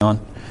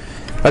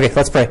Okay,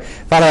 let's pray.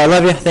 Father, I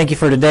love you. Thank you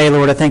for today,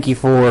 Lord. I thank you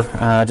for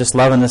just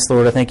loving us,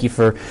 Lord. I thank you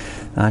for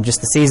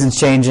just the seasons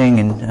changing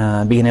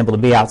and being able to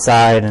be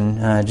outside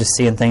and just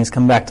seeing things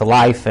come back to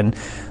life. And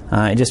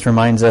it just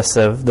reminds us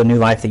of the new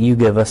life that you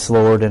give us,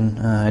 Lord. And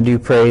I do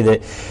pray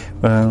that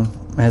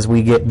as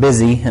we get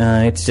busy,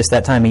 it's just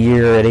that time of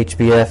year at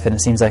HBF, and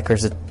it seems like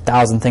there's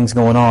 1,000 things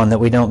going on, that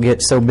we don't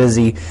get so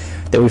busy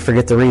that we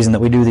forget the reason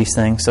that we do these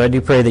things. So I do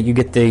pray that you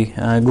get the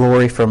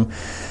glory from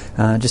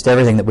just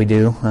everything that we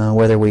do,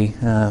 whether we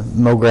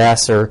mow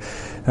grass or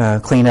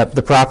clean up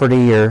the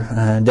property or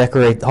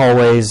decorate the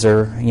hallways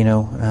or,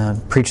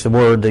 preach the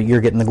word, that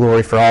you're getting the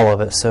glory for all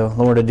of it. So,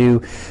 Lord, I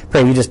do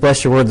pray you just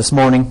bless your word this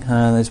morning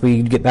as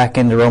we get back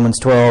into Romans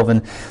 12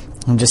 and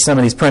just some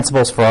of these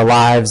principles for our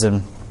lives,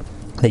 and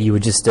that you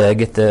would just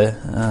get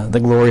the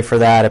glory for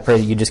that. I pray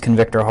that you just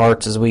convict our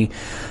hearts as we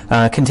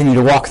continue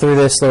to walk through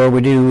this, Lord.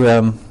 We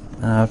do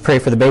pray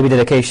for the baby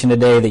dedication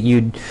today, that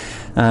you'd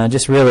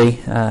just really,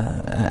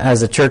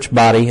 as a church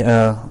body,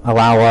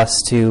 allow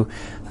us to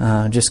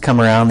just come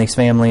around these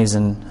families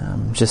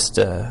and just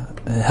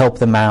help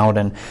them out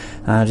and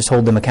just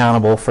hold them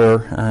accountable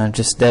for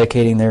just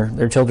dedicating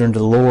their children to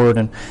the Lord.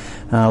 And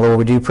Lord,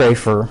 we do pray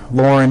for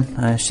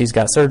Lauren. She's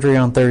got surgery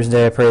on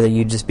Thursday. I pray that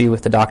you just be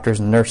with the doctors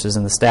and nurses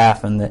and the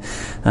staff, and that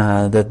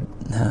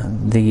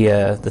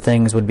the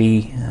things would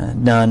be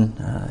done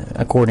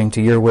according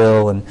to your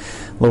will. And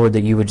Lord,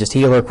 that you would just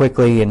heal her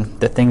quickly, and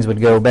that things would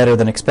go better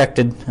than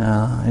expected.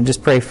 And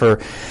just pray for.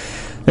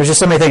 There's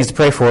just so many things to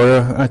pray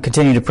for.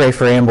 Continue to pray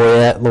for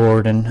Amboyette,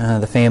 Lord,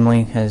 and the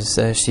family as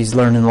she's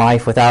learning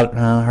life without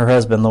her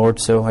husband, Lord.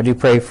 So I do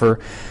pray for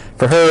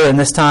her in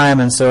this time,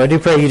 and so I do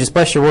pray you just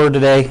bless your word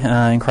today.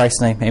 In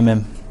Christ's name,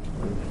 amen.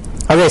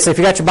 Okay, so if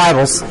you got your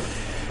Bibles,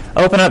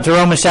 open up to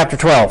Romans chapter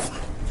 12.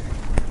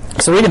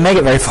 So we didn't make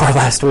it very far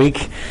last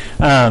week.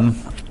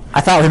 I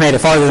thought we made it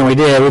farther than we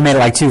did. We made it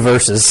like 2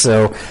 verses,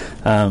 so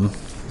I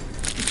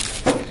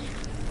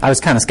was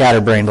kind of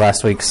scatterbrained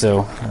last week,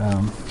 so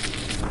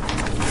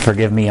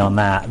forgive me on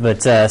that.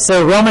 But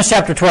so Romans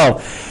chapter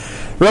 12.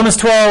 Romans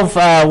 12,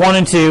 1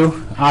 and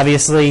 2,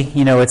 obviously,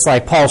 it's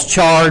like Paul's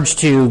charge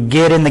to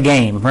get in the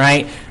game,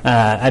 right?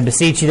 I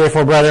beseech you,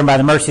 therefore, brethren, by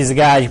the mercies of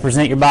God, you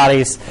present your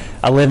bodies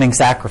a living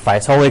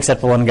sacrifice, wholly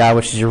acceptable unto God,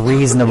 which is your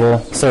reasonable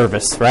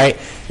service, right?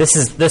 That's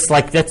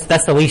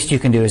the least you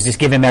can do, is just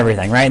give him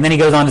everything, right? And then he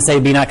goes on to say,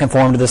 be not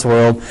conformed to this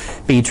world,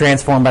 be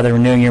transformed by the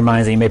renewing of your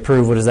minds, that you may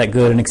prove what is that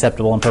good and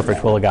acceptable and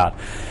perfect will of God.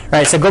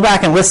 Right, so go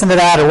back and listen to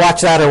that or watch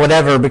that or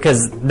whatever,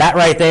 because that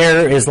right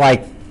there is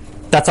like,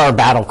 that's our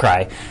battle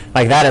cry.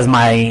 Like, that is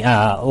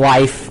my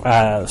life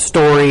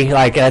story.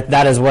 Like,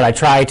 that is what I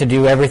try to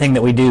do everything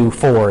that we do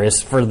for, is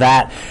for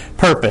that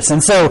purpose.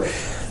 And so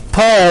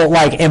Paul,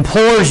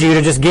 implores you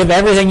to just give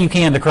everything you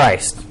can to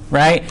Christ,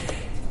 right?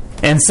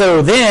 And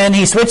so then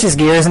he switches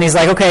gears and he's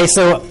like, okay,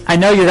 so I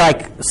know you're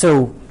like,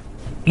 so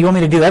you want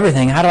me to do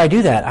everything? How do I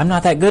do that? I'm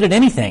not that good at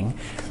anything,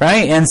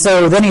 right? And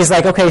so then he's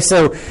like, okay,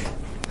 so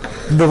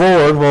the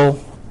Lord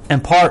will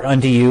impart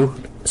unto you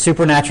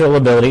supernatural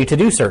ability to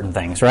do certain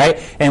things, right?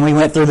 And we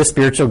went through the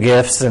spiritual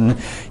gifts and,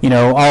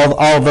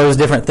 all of those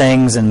different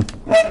things. And,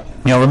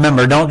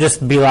 remember, don't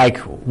just be like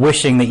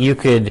wishing that you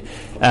could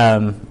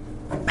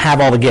have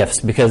all the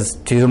gifts, because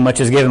to whom much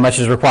is given, much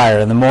is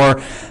required. And the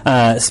more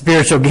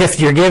spiritual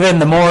gift you're given,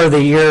 the more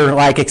that you're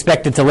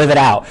expected to live it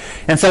out.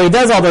 And so he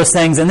does all those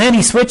things, and then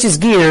he switches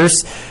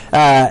gears.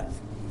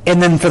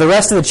 And then for the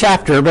rest of the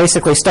chapter,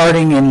 basically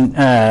starting in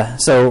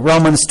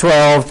Romans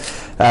 12,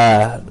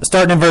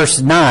 starting in verse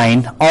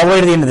 9, all the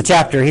way to the end of the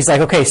chapter, he's like,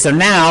 okay, so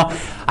now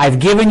I've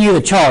given you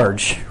the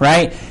charge,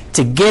 right,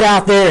 to get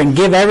out there and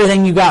give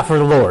everything you got for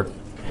the Lord.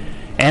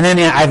 And then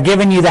I've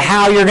given you the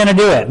how you're going to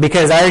do it,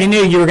 because I already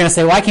knew you were going to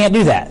say, well, I can't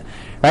do that,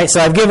 right? So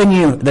I've given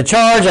you the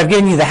charge, I've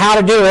given you the how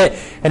to do it,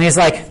 and he's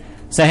like,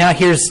 so now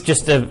here's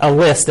just a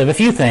list of a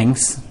few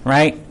things,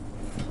 right,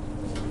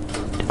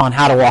 on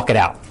how to walk it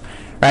out.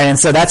 Right, and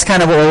so that's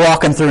kind of what we're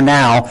walking through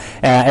now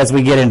as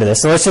we get into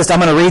this. So I'm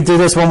going to read through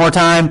this one more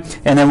time,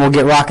 and then we'll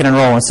get rocking and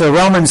rolling. So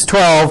Romans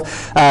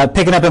 12,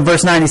 picking up in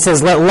verse 9, he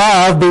says, let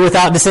love be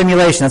without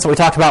dissimulation. That's what we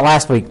talked about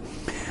last week.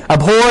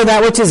 Abhor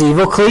that which is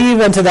evil,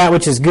 cleave unto that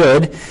which is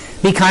good.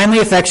 Be kindly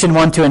affectioned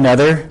one to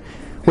another,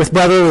 with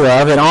brotherly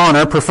love and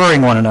honor,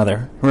 preferring one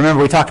another.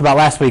 Remember, we talked about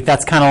last week,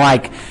 that's kind of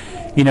like,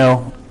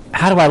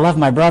 how do I love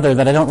my brother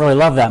that I don't really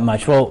love that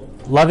much? Well,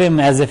 love him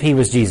as if he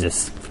was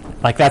Jesus.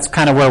 That's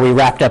kind of where we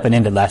wrapped up and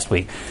ended last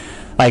week.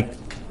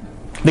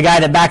 The guy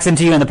that backs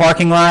into you in the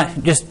parking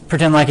lot, just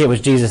pretend like it was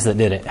Jesus that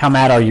did it. How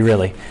mad are you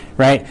really,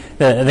 right?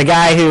 The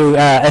guy who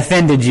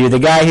offended you, the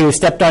guy who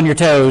stepped on your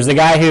toes, the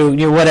guy who,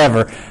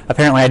 whatever.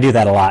 Apparently I do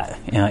that a lot,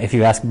 if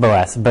you ask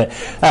Boaz. But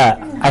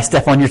I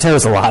step on your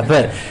toes a lot,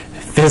 but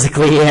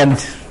physically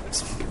and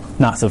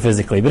not so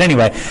physically. But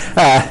anyway,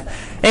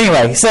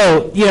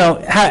 so,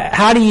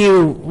 how do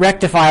you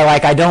rectify,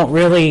 I don't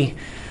really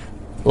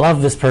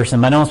love this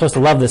person, but I know I'm supposed to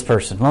love this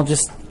person? Well,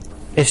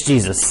 it's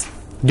Jesus.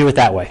 Do it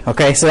that way.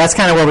 Okay, so that's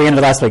kind of where we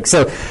ended last week.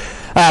 So,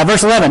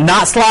 verse 11,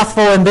 not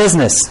slothful in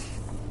business,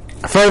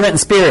 fervent in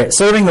spirit,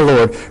 serving the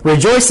Lord,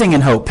 rejoicing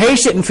in hope,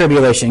 patient in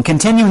tribulation,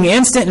 continuing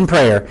instant in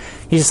prayer.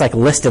 He's just like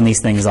listing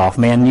these things off,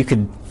 man. You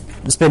could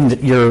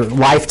spend your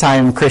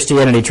lifetime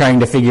Christianity trying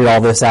to figure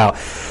all this out.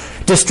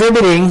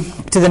 Distributing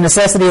to the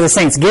necessity of the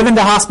saints, given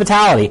to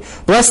hospitality.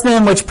 Bless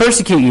them which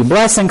persecute you,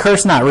 bless and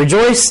curse not.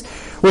 Rejoice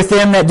with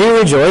them that do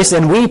rejoice,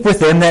 and weep with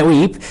them that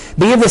weep.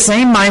 Be of the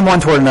same mind one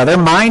toward another.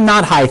 Mind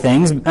not high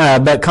things,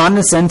 but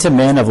condescend to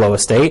men of low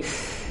estate.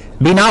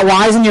 Be not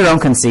wise in your own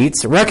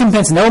conceits.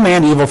 Recompense no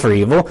man evil for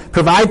evil.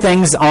 Provide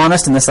things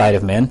honest in the sight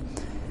of men.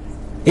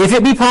 If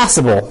it be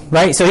possible,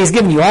 right? So he's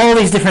giving you all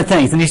these different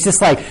things, and he's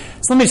just like,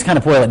 so let me just kind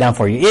of boil it down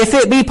for you. If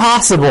it be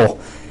possible,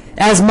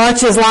 as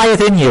much as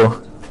lieth in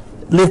you,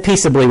 live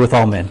peaceably with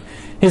all men.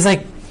 He's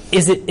like,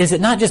 is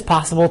it not just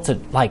possible to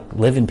like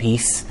live in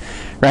peace,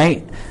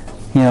 right?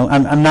 You know,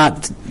 I'm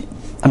not.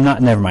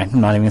 Never mind.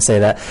 I'm not even going to say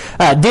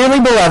that.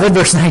 Dearly beloved,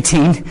 verse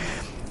 19.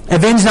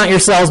 Avenge not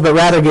yourselves, but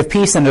rather give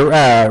peace unto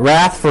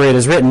wrath, for it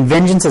is written,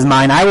 Vengeance is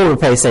mine, I will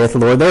repay, saith the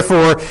Lord.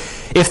 Therefore,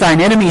 if thine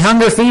enemy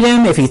hunger, feed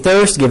him. If he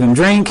thirst, give him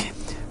drink.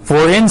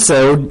 For in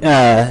so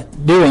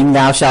doing,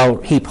 thou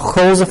shalt heap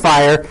coals of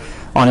fire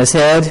on his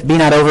head. Be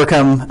not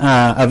overcome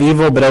of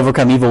evil, but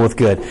overcome evil with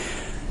good.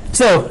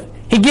 So,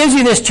 he gives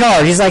you this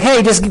charge. He's like,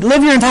 hey, just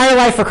live your entire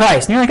life for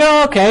Christ. And you're like,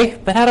 oh, okay,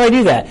 but how do I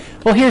do that?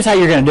 Well, here's how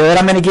you're going to do it.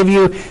 I'm going to give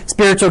you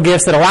spiritual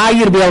gifts that allow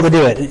you to be able to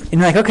do it. And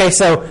you're like, okay,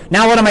 so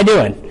now what am I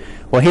doing?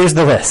 Well, here's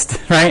the list,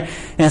 right?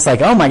 And it's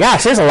like, oh my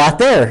gosh, there's a lot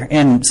there.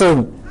 And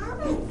so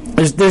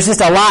there's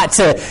just a lot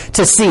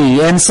to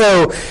see. And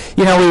so,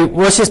 you know,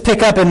 let's just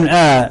pick up in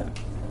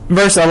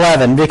verse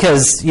 11,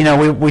 because, you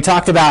know, we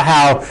talked about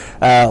how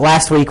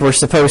last week we're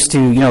supposed to,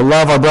 you know,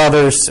 love our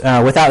brothers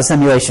without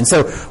simulation.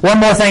 So one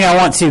more thing I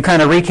want to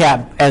kind of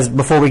recap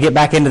before we get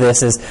back into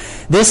this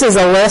is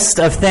a list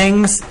of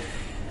things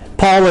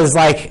Paul is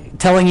like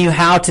telling you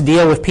how to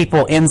deal with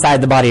people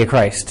inside the body of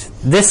Christ.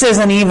 This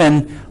isn't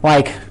even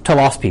like to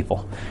lost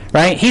people,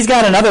 right? He's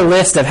got another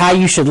list of how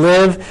you should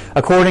live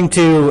according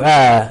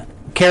to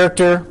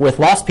character with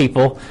lost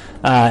people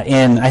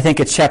in, I think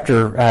it's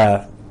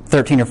chapter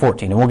 13 or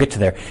 14, and we'll get to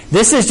there.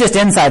 This is just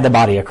inside the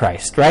body of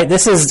Christ, right?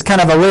 This is kind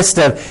of a list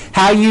of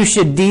how you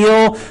should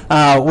deal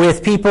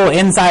with people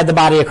inside the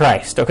body of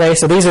Christ, okay?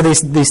 So these are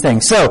these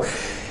things. So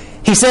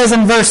he says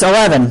in verse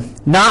 11,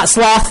 not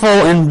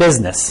slothful in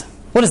business.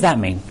 What does that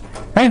mean?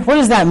 Right? What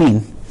does that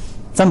mean?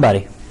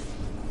 Somebody.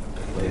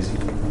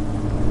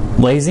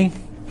 Lazy?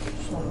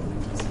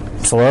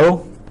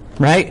 Slow?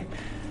 Right?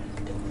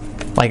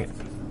 Like,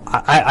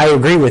 I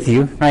agree with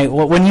you, right?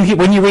 When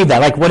you read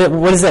that, like, what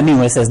does that mean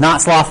when it says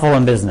not slothful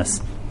in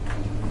business?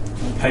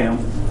 Pay him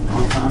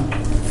on time.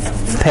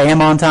 Pay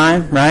him on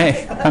time,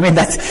 right? I mean,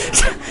 that's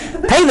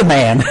pay the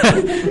man.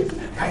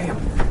 Pay him.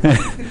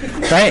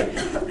 Right?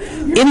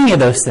 Any of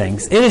those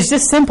things. It is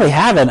just simply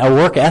having a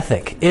work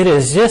ethic. It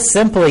is just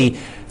simply,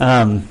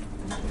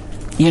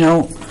 you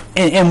know,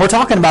 and we're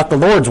talking about the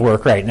Lord's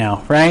work right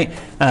now, right?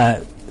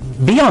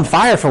 Be on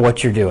fire for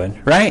what you're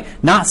doing, right?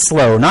 Not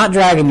slow, not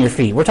dragging your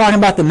feet. We're talking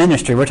about the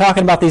ministry. We're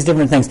talking about these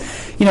different things.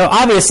 You know,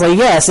 obviously,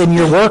 yes, in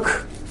your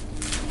work,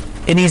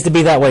 it needs to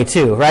be that way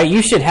too, right?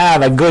 You should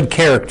have a good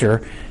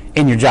character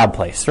in your job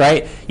place,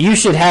 right? You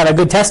should have a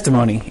good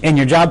testimony in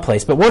your job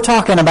place. But we're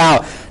talking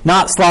about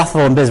not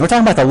slothful in business. We're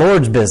talking about the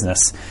Lord's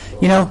business.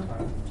 You know,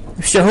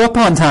 show up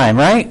on time,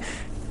 right?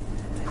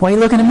 Why are you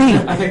looking at me?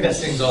 I think that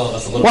stings all of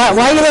us a little bit.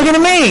 Why are you looking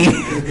at me?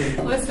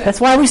 Listen.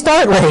 That's why we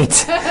start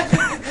late.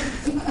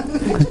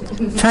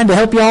 Trying to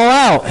help you all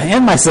out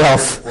and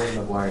myself.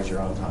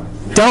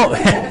 Don't.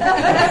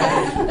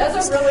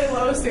 That's a really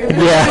low standard.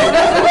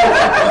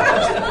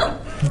 Yeah.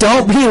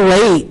 Don't be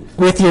late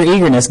with your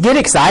eagerness. Get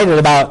excited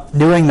about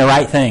doing the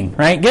right thing,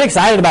 right? Get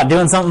excited about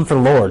doing something for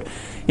the Lord.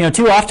 You know,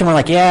 too often we're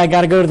like, yeah, I got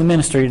to go to the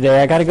ministry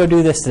today. I got to go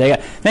do this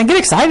today. Man, get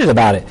excited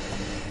about it.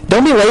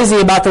 Don't be lazy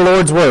about the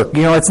Lord's work.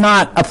 You know, it's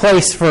not a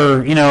place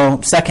for, you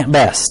know, second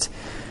best,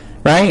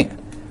 right?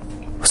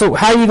 So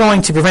how are you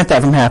going to prevent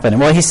that from happening?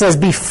 Well, he says,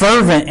 be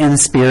fervent in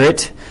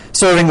spirit,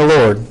 serving the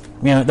Lord.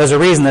 You know, there's a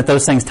reason that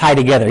those things tie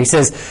together. He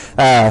says,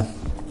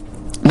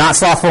 not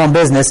slothful in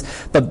business,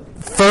 but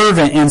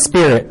fervent in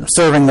spirit,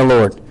 serving the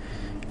Lord.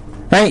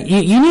 Right?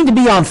 You need to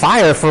be on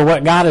fire for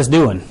what God is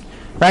doing,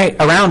 right?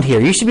 Around here.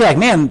 You should be like,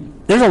 man,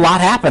 there's a lot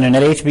happening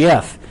at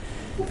HBF.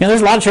 You know,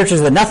 there's a lot of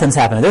churches that nothing's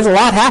happening. There's a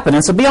lot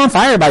happening, so be on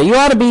fire about it. You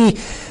ought to be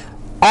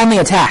on the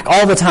attack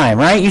all the time,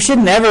 right? You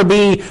shouldn't ever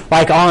be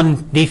like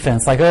on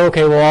defense, like, oh,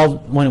 okay, well,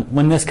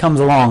 when this comes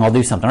along, I'll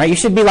do something, right? You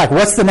should be like,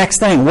 what's the next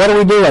thing? What are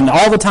we doing?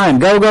 All the time,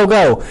 go, go,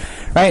 go,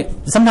 right?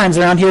 Sometimes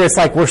around here, it's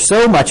like we're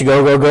so much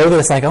go, go, go that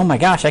it's like, oh my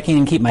gosh, I can't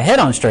even keep my head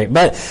on straight.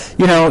 But,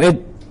 you know,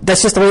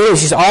 that's just the way it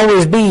is. You should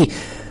always be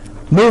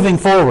moving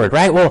forward,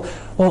 right? Well,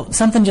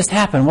 something just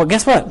happened. Well,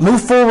 guess what? Move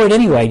forward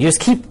anyway. You just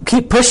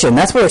keep pushing.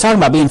 That's what we're talking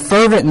about, being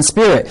fervent in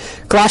spirit.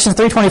 Colossians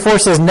 3:24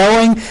 says,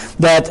 knowing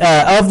that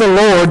of the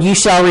Lord ye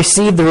shall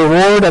receive the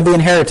reward of the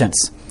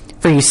inheritance,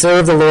 for ye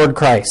serve the Lord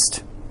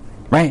Christ.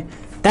 Right?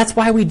 That's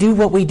why we do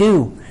what we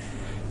do.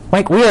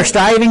 Like, we are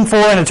striving for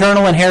an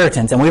eternal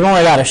inheritance, and we've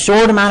only got a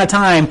short amount of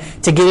time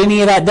to get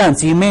any of that done.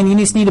 So, you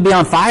just need to be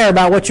on fire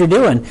about what you're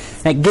doing.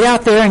 Like, get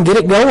out there and get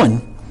it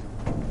going.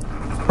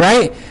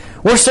 Right?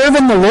 We're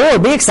serving the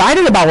Lord. Be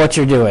excited about what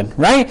you're doing.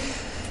 Right?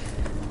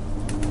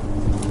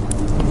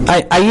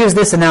 I use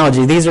this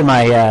analogy. These are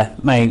my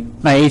my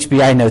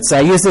HBI notes. So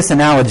I use this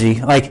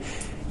analogy. Like,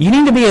 you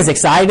need to be as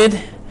excited,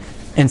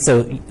 and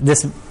so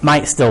this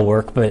might still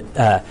work, but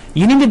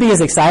you need to be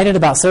as excited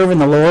about serving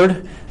the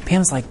Lord.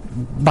 Pam's like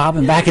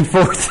bobbing back and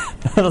forth.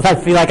 I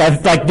feel like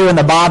I'm like doing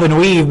the bob and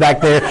weave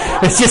back there.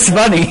 It's just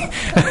funny.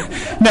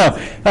 No,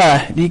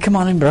 you come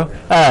on in, bro.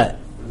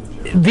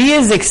 Be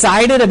as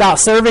excited about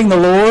serving the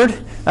Lord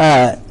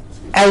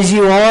as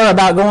you are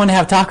about going to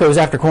have tacos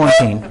after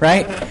quarantine,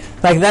 right?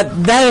 Like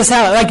that is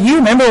how, like, you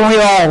remember when we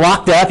were all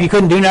locked up, you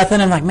couldn't do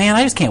nothing, and like, man,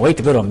 I just can't wait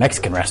to go to a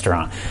Mexican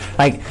restaurant.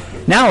 Like,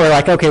 now we're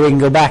like, okay, we can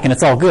go back and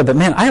it's all good. But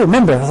man, I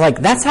remember, I was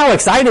like, that's how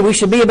excited we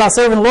should be about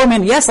serving the Lord.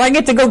 Man, yes, I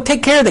get to go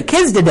take care of the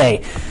kids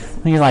today.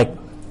 And you're like,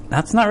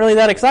 that's not really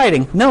that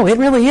exciting. No, it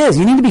really is.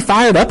 You need to be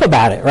fired up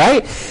about it,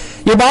 right?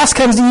 Your boss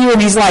comes to you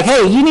and he's like,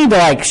 hey, you need to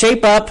like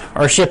shape up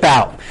or ship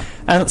out.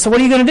 So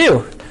what are you going to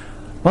do?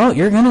 Well,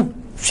 you're going to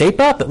shape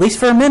up, at least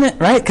for a minute,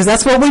 right? Because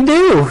that's what we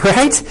do,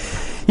 right?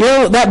 You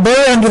know, that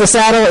burr under the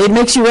saddle, it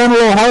makes you run a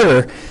little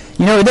harder.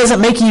 You know, it doesn't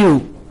make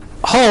you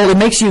hold, it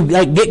makes you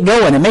like get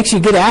going, it makes you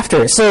get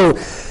after it. So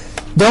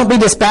don't be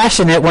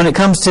dispassionate when it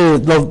comes to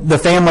the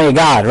family of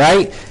God,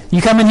 right?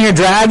 You come in here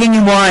dragging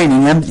and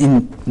whining,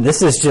 and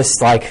this is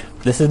just like,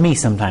 this is me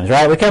sometimes,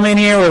 right? We come in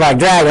here, we're like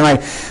dragging,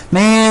 like,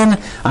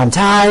 man, I'm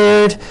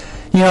tired.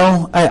 You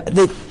know,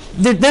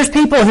 there's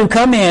people who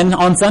come in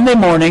on Sunday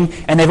morning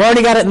and they've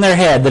already got it in their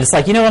head that it's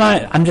like, you know what,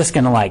 I'm just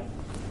going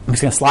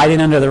to slide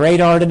in under the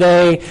radar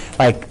today.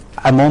 Like,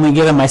 I'm only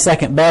giving my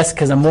second best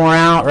because I'm wore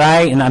out,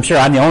 right? And I'm sure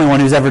I'm the only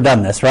one who's ever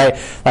done this, right?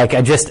 Like,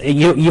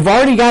 you've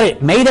already got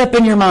it made up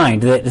in your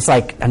mind that it's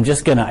like, I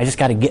just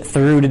got to get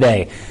through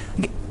today.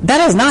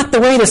 That is not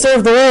the way to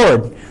serve the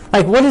Lord.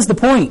 Like, what is the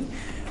point?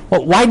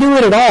 Well, why do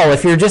it at all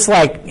if you're just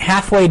like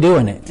halfway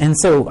doing it? And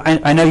so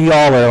I know you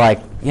all are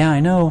like, yeah,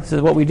 I know this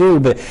is what we do,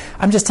 but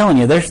I'm just telling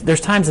you,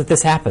 there's times that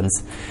this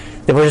happens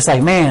that we're just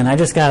like, man, I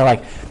just gotta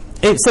like.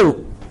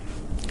 So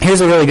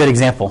here's a really good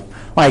example.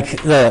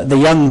 Like the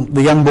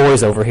young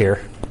boys over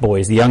here,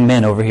 the young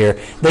men over here,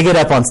 they get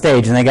up on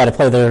stage and they got to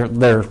play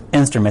their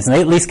instruments, and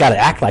they at least got to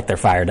act like they're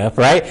fired up,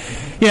 right?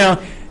 You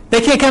know,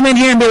 they can't come in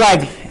here and be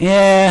like,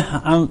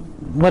 yeah,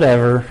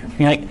 whatever.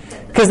 You know,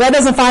 like, because that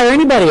doesn't fire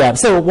anybody up.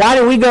 So why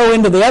do we go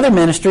into the other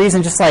ministries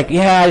and just like,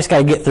 yeah, I just got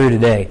to get through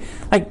today?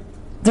 Like,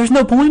 there's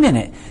no point in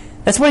it.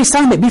 That's what he's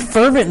talking about. Be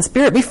fervent in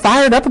spirit. Be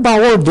fired up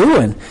about what we're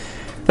doing,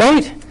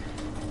 right?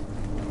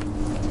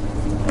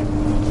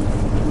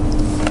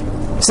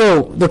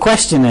 So the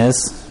question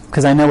is,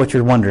 because I know what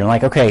you're wondering,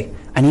 like, okay,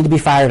 I need to be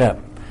fired up.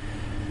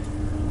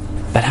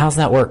 But how's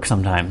that work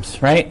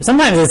sometimes, right?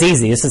 Sometimes it's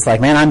easy. It's just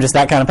like, man, I'm just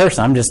that kind of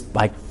person. I'm just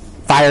like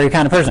fiery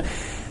kind of person.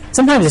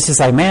 Sometimes it's just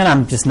like, man,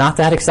 I'm just not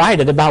that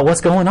excited about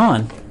what's going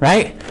on,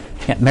 right?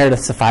 Yeah,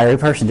 Meredith's a fiery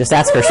person. Just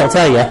ask her; she'll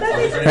tell you,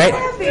 right?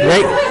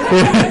 Right?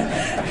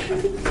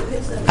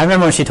 I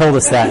remember when she told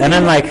us that, and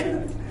I'm like,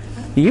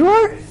 "You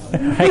are?"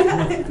 Right?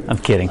 I'm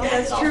kidding. Oh,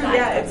 that's true.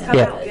 Yeah, it's how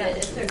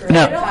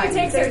No. It only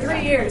takes her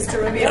 3 years to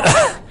reveal.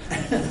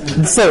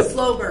 So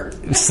Slow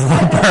burn.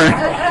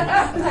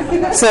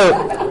 So,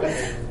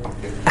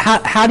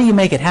 how do you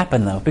make it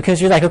happen, though?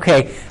 Because you're like,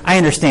 okay, I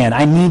understand.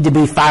 I need to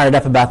be fired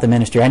up about the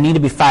ministry. I need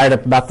to be fired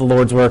up about the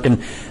Lord's work.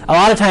 And a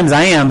lot of times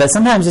I am, but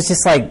sometimes it's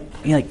just like,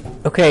 you're like,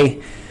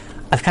 okay,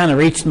 I've kind of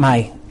reached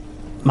my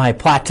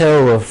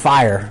plateau of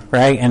fire,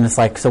 right? And it's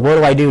like, so what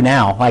do I do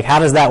now? Like, how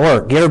does that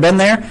work? You ever been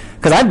there?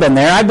 Because I've been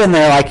there. I've been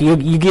there. Like, you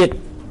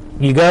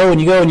go and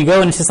you go and you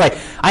go, and it's just like,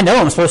 I know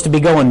I'm supposed to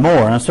be going more,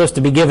 and I'm supposed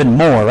to be giving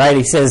more, right?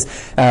 He says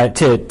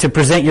to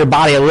present your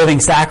body a living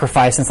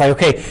sacrifice. And it's like,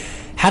 okay,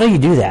 how do you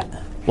do that?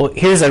 Well,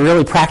 here's a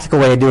really practical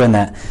way of doing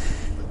that.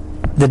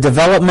 The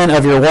development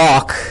of your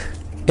walk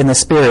in the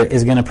Spirit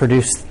is going to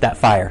produce that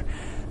fire.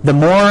 The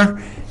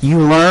more you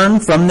learn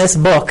from this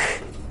book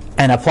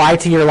and apply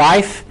to your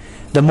life,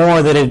 the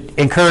more that it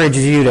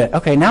encourages you to,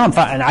 okay, now I'm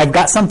fine. I've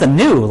got something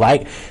new.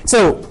 Like,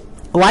 so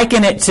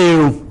liken it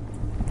to,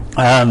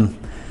 I'm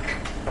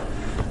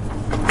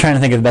trying to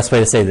think of the best way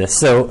to say this.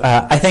 So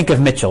I think of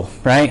Mitchell,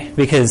 right?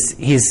 Because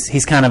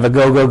he's kind of a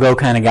go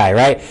kind of guy,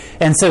 right?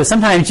 And so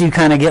sometimes you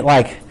kind of get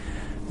like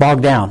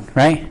bogged down,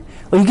 right?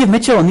 Well, you give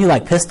Mitchell a new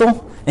like pistol,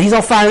 and he's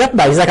all fired up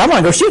about it. He's like, I want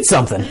to go shoot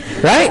something,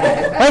 right?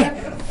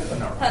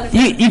 Like,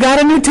 you got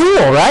a new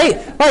tool,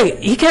 right? Like,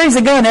 he carries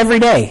a gun every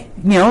day.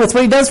 You know, it's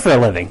what he does for a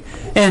living.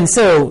 And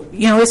so,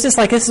 you know, it's just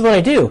like, this is what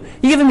I do.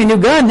 You give him a new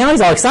gun, now he's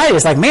all excited.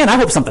 It's like, man, I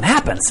hope something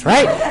happens,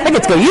 right? I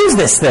get to go use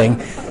this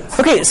thing.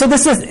 Okay, so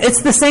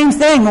it's the same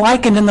thing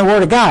likened in the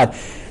Word of God.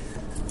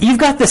 You've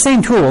got the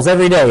same tools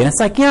every day, and it's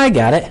like, yeah, I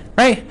got it,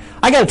 right?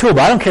 I got a tool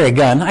belt. I don't carry a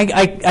gun.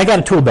 I got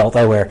a tool belt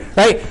I wear,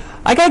 right?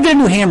 I got to get a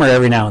new hammer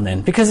every now and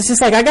then, because it's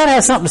just like, I got to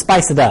have something to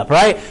spice it up,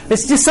 right?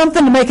 It's just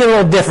something to make it a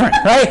little different,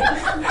 right?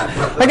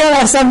 I got to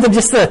have something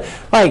just to,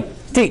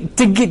 like, to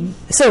get,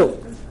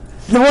 so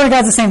the Word of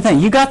God's the same thing.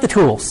 You got the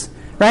tools,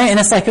 right? And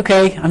it's like,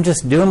 okay, I'm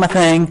just doing my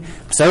thing,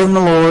 serving the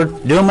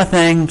Lord, doing my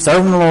thing,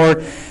 serving the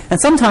Lord. And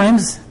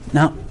sometimes,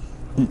 now,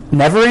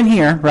 never in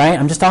here, right?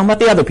 I'm just talking about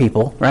the other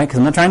people, right? Because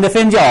I'm not trying to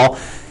offend y'all.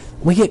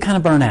 We get kind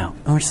of burnt out.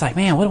 And we're just like,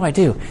 man, what do I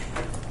do?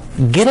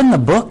 Get in the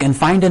book and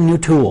find a new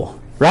tool,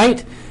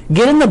 right?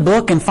 Get in the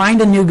book and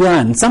find a new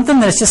gun. Something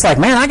that's just like,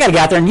 man, I got to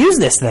get out there and use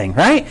this thing,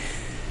 right?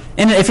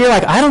 And if you're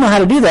like, I don't know how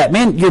to do that,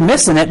 man, you're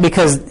missing it,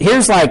 because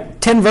here's like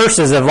 10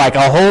 verses of like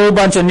a whole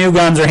bunch of new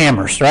guns or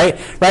hammers, right?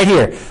 Right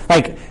here.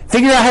 Like,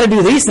 figure out how to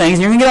do these things,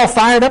 and you're going to get all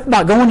fired up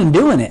about going and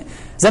doing it.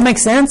 Does that make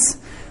sense?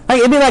 Like,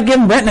 it'd be like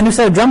giving Brenton a new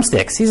set of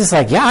drumsticks. He's just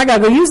like, yeah, I got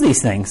to go use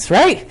these things,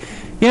 right?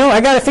 You know,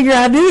 I got to figure out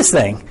how to do this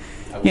thing.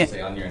 I would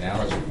say on your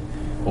analogy,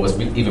 what was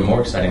even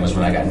more exciting was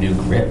when I got new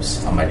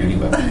grips on my duty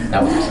weapon.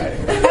 That was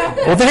exciting.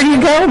 Well, there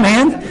you go,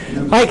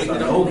 man. Like,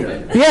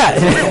 yeah,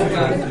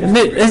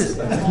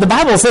 the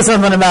Bible says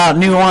something about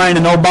new wine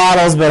and old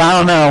bottles, but I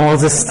don't know. We'll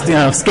just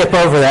skip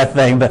over that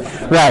thing. But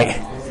right,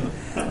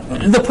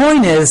 the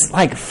point is,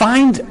 like,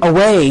 find a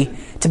way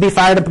to be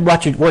fired up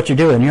about what you're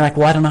doing. You're like,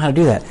 well, I don't know how to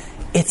do that.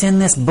 It's in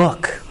this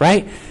book,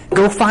 right?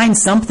 Go find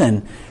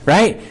something,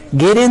 right?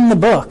 Get in the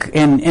book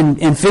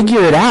and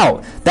figure it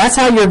out. That's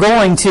how you're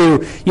going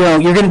to,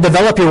 you're going to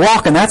develop your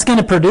walk, and that's going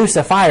to produce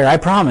a fire. I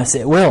promise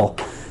it will.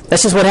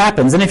 That's just what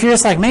happens. And if you're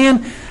just like,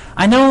 man,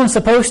 I know I'm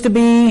supposed to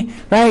be,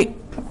 right?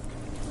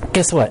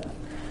 Guess what?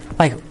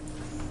 Like,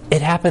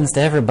 it happens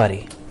to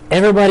everybody.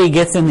 Everybody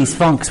gets in these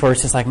funks where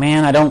it's just like,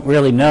 man, I don't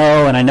really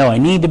know, and I know I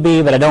need to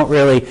be, but I don't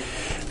really.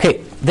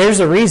 Okay, there's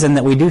a reason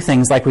that we do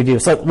things like we do.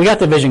 So we got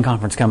the Vision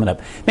Conference coming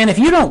up. Man, if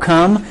you don't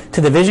come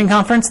to the Vision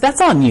Conference, that's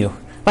on you.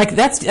 Like,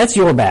 that's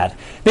your bad.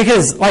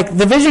 Because, like,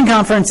 the Vision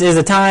Conference is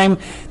a time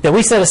that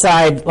we set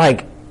aside,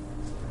 like,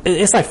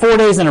 it's like 4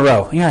 days in a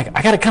row. You're like,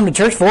 I got to come to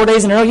church 4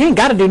 days in a row? You ain't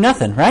got to do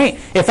nothing, right?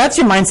 If that's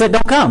your mindset,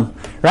 don't come,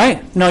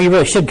 right? No, you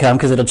really should come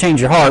because it'll change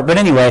your heart. But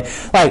anyway,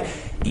 like,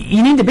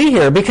 you need to be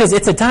here because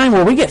it's a time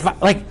where we get,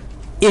 like,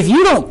 if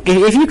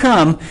you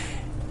come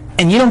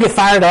and you don't get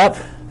fired up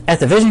at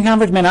the Vision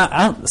Conference,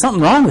 man,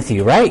 something wrong with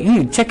you, right? You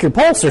need to check your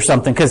pulse or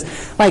something, because,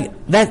 like,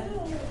 that,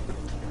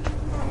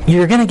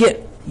 you're going to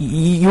get,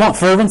 you want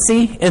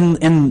fervency in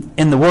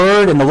the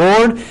Word and the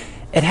Lord.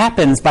 It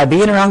happens by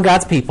being around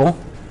God's people,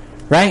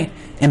 right?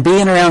 And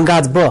being around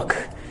God's book.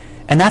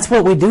 And that's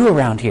what we do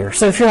around here.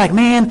 So if you're like,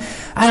 man,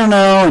 I don't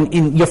know,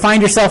 and you'll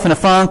find yourself in a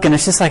funk, and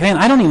it's just like, man,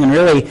 I don't even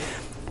really,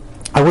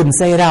 I wouldn't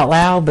say it out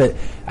loud, but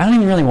I don't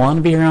even really want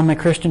to be around my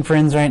Christian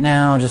friends right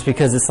now, just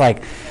because it's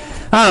like,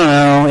 I don't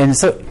know. And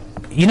so,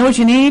 you know what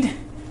you need?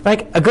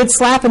 Like a good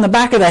slap in the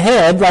back of the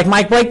head, like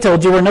Mike Blake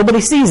told you, where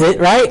nobody sees it,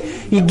 right?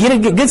 You get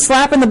a good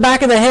slap in the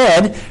back of the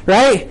head,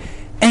 right?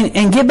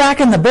 And get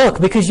back in the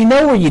book, because you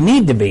know where you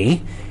need to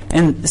be.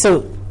 And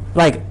so,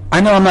 like, I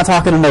know I'm not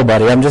talking to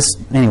nobody. I'm just,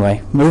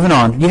 anyway, moving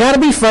on. You got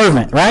to be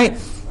fervent, right?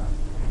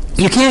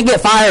 You can't get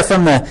fire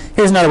from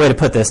here's another way to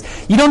put this.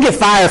 You don't get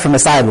fire from the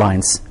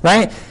sidelines,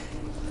 right?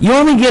 You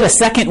only get a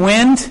second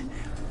wind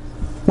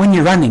when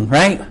you're running,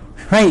 right?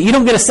 Right? You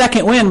don't get a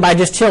second wind by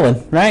just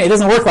chilling, right? It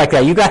doesn't work like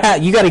that. You got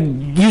to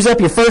use up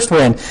your first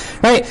wind,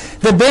 right?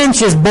 The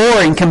bench is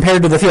boring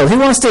compared to the field. Who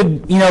wants to,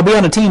 be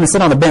on a team and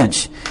sit on the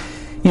bench?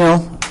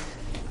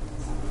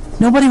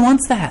 Nobody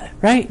wants that,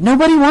 right?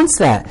 Nobody wants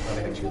that.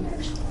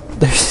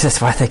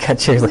 That's why they got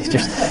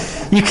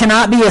cheerleaders. You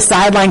cannot be a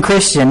sideline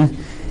Christian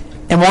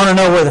and want to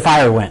know where the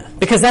fire went,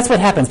 because that's what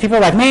happens. People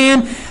are like,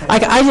 man,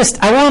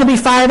 I want to be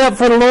fired up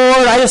for the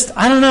Lord.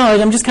 I don't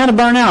know. I'm just kind of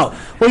burnt out.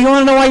 Well, you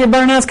want to know why you're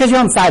burnt out? It's because you're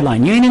on the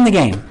sideline. You ain't in the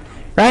game,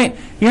 right?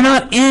 You're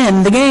not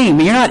in the game.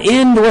 You're not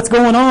into what's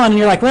going on. And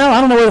you're like, well,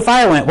 I don't know where the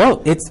fire went.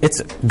 Well,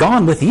 it's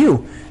gone with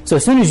you. So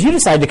as soon as you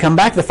decide to come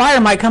back, the fire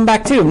might come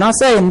back too. I'm not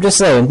saying. I'm just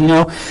saying.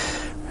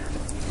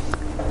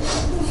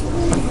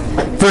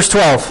 Verse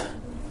 12.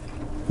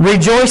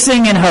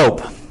 Rejoicing in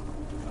hope,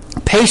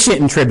 patient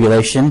in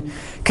tribulation,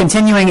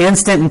 continuing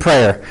instant in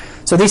prayer.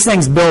 So these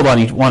things build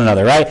on one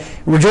another, right?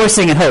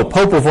 Rejoicing in hope.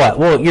 Hope of what?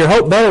 Well, your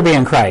hope better be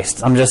in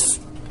Christ. I'm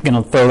just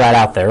going to throw that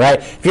out there, right?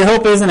 If your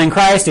hope isn't in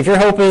Christ, if your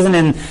hope isn't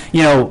in,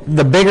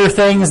 the bigger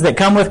things that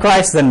come with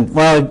Christ, then,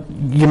 well,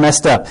 you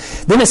messed up.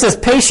 Then it says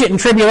patient in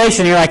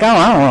tribulation. You're like, oh,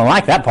 I don't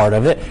like that part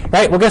of it,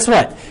 right? Well, guess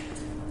what?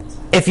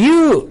 If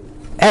you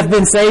have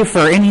been saved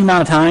for any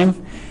amount of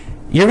time,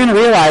 you're going to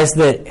realize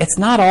that it's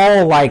not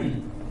all like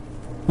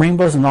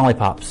rainbows and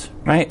lollipops,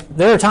 right?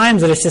 There are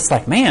times that it's just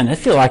like, man, I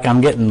feel like I'm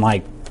getting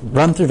like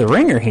run through the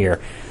ringer here.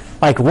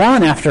 Like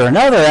one after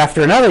another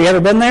after another. You ever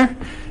been there?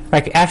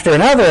 Like after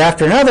another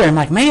after another. I'm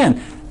like,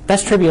 man,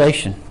 that's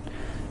tribulation,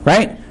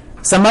 right?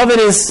 Some of it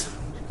is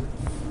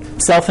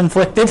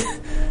self-inflicted.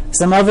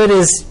 Some of it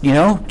is,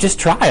 just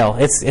trial.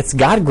 It's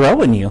God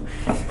growing you,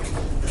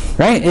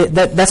 right?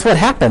 That's what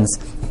happens.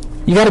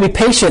 You got to be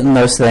patient in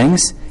those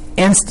things.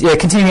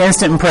 Continue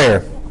instant in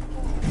prayer.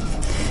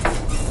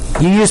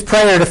 You use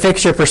prayer to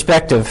fix your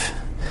perspective,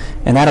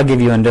 and that'll give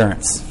you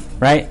endurance,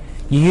 right?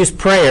 You use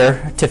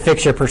prayer to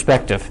fix your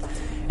perspective,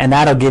 and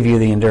that'll give you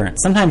the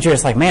endurance. Sometimes you're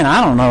just like, man,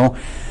 I don't know.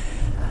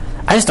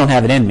 I just don't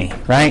have it in me,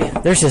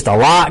 right? There's just a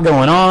lot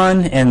going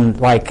on, and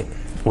like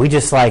we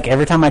just like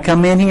every time I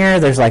come in here,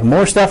 there's like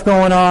more stuff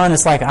going on.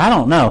 It's like I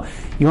don't know.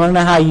 You want to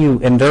know how you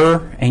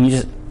endure, and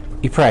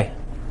you pray.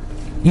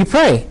 You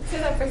pray. Say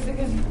that first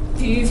again.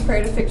 Do you use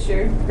prayer to fix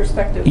your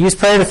perspective? Use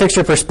prayer to fix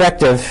your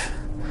perspective.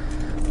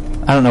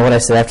 I don't know what I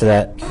said after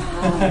that.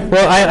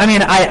 Well, I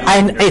mean,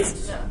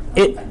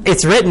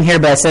 it's written here,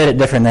 but I said it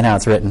different than how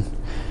it's written.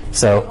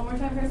 So. One more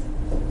time, Chris.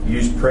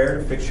 Use prayer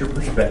to fix your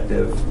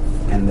perspective,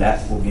 and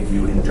that will give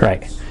you endurance.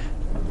 Right.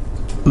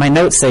 My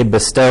notes say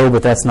bestow,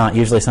 but that's not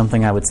usually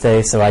something I would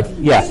say. So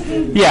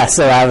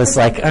So I was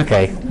like,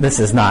 okay, this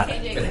is not.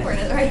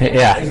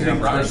 Yeah. Is there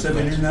cursive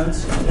in your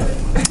notes?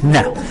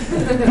 No.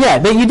 Yeah,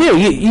 but you do.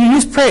 You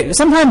use prayer.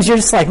 Sometimes you're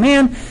just like,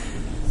 man,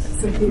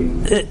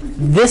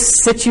 this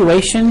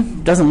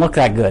situation doesn't look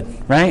that good,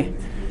 right?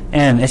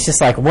 And it's just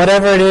like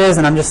whatever it is,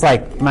 and I'm just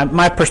like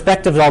my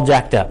perspective's all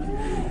jacked up.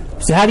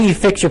 So how do you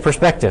fix your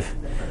perspective?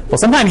 Well,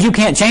 sometimes you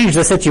can't change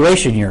the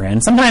situation you're in.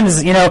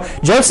 Sometimes,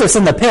 Joseph's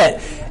in the pit,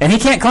 and he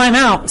can't climb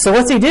out, so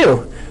what's he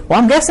do? Well,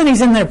 I'm guessing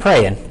he's in there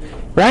praying,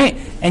 right?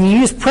 And you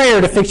use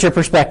prayer to fix your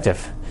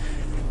perspective.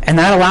 And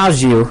that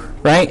allows you,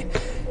 right,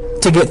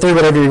 to get through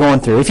whatever you're going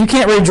through. If you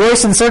can't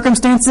rejoice in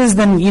circumstances,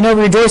 then,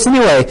 rejoice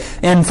anyway.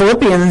 In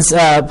Philippians,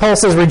 Paul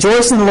says,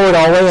 rejoice in the Lord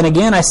always, and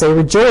again I say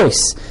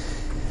rejoice.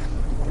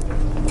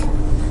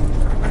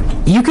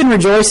 You can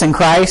rejoice in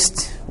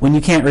Christ when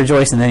you can't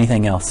rejoice in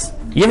anything else.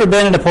 You ever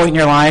been at a point in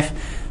your life,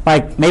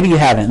 like maybe you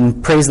haven't,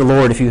 and praise the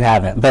Lord if you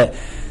haven't, but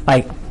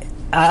like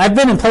I've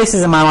been in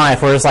places in my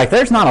life where it's like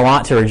there's not a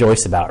lot to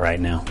rejoice about right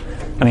now.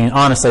 I mean,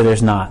 honestly,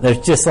 there's not. There's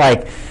just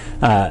like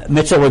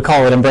Mitchell would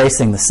call it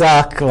embracing the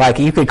suck. Like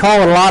you could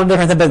call it a lot of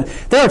different things,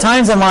 but there are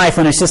times in life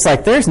when it's just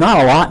like there's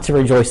not a lot to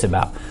rejoice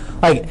about.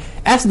 Like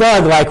ask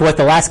Doug like what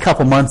the last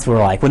couple months were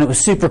like when it was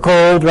super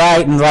cold,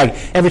 right? And like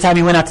every time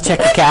he went out to check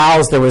the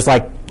cows, there was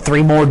like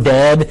 3 more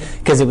dead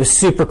because it was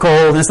super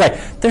cold. And it's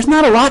like, there's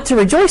not a lot to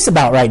rejoice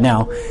about right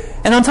now.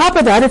 And on top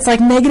of that, it's like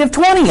negative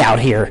 20 out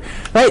here,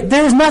 right?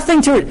 There's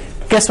nothing to...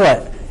 Guess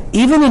what?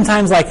 Even in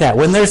times like that,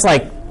 when there's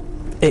like...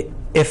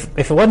 If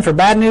it wasn't for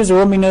bad news, there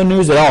wouldn't be no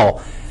news at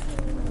all.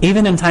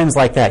 Even in times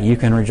like that, you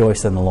can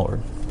rejoice in the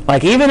Lord.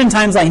 Like, even in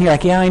times like... You're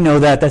like, yeah, I know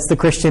that. That's the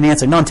Christian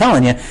answer. No, I'm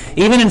telling you,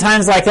 even in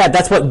times like that,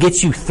 that's what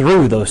gets you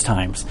through those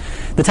times.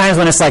 The times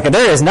when it's like,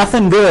 there is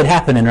nothing good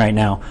happening right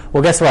now.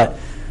 Well, guess what?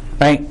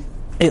 Right?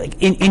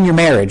 In your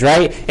marriage,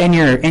 right? In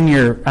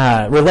your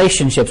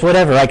relationships,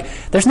 whatever. Like,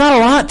 there's not a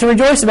lot to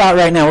rejoice about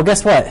right now. Well,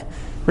 guess what?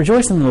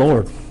 Rejoice in the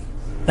Lord.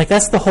 Like,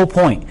 that's the whole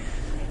point.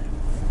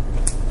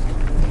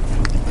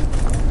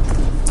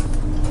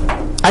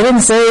 I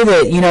didn't say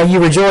that, you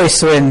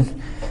rejoice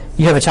when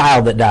you have a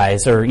child that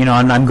dies, or,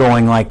 I'm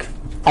going like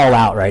all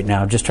out right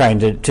now, just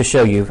trying to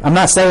show you. I'm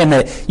not saying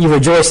that you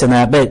rejoice in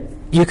that, but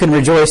you can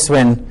rejoice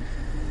when,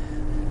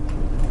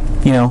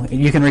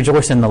 you can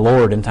rejoice in the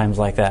Lord in times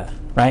like that,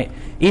 right?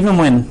 Even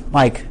when,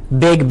 like,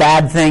 big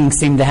bad things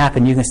seem to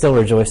happen, you can still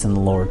rejoice in the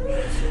Lord.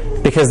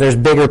 Because there's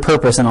bigger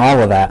purpose in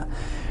all of that.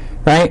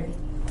 Right?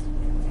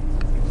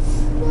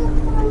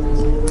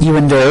 You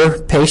endure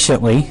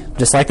patiently,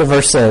 just like the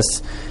verse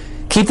says.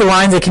 Keep the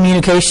lines of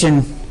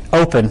communication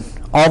open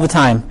all the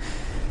time.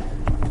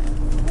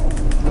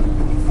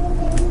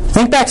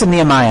 Think back to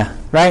Nehemiah,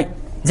 right?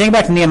 Think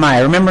back to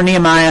Nehemiah. Remember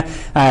Nehemiah?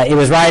 It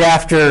was right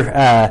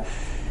after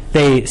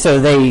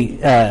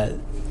the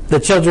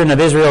children of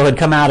Israel had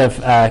come out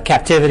of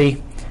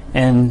captivity,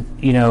 and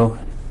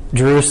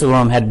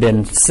Jerusalem had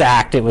been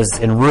sacked. It was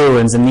in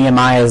ruins, and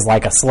Nehemiah is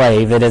like a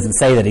slave. It doesn't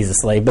say that he's a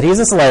slave, but he's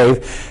a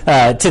slave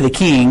to the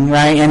king,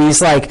 right? And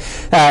he's like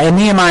in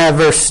Nehemiah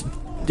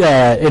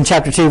in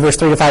chapter 2, verse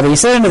 3 to 5. He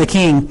said unto the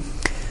king,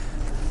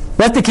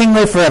 "Let the king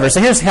live forever."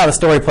 So here's how the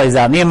story plays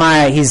out.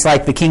 Nehemiah, he's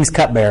like the king's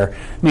cupbearer,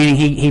 meaning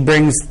he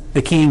brings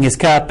the king his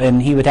cup,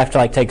 and he would have to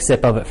like take a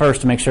sip of it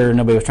first to make sure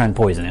nobody was trying to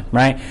poison him,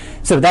 right?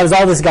 So that was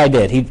all this guy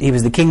did. He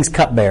was the king's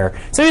cupbearer.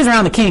 So he was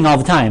around the king all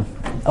the time,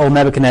 old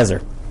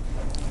Nebuchadnezzar,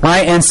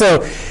 right? And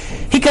so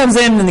he comes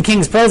in the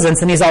king's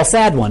presence, and he's all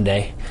sad one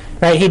day,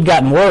 right? He'd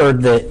gotten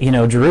word that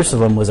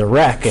Jerusalem was a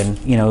wreck, and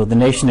the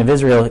nation of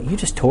Israel. You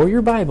just tore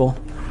your Bible.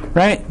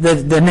 Right?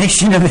 The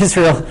nation of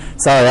Israel,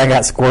 sorry, I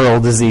got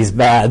squirrel disease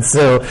bad,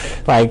 so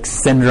like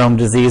syndrome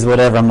disease,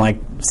 whatever, I'm like,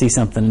 see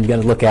something, you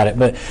got to look at it.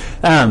 But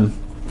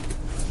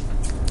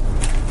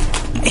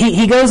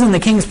he goes in the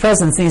king's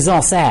presence and he's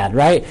all sad,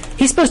 right?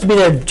 He's supposed to be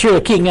there to cheer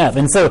the king up.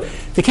 And so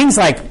the king's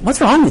like,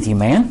 "What's wrong with you,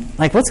 man?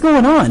 Like, what's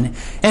going on?"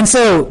 And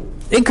so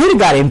it could have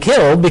got him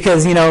killed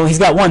because, he's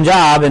got one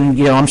job and,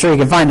 I'm sure he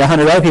can find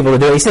 100 other people to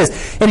do it. He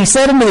says, and he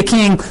said unto the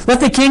king, "Let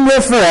the king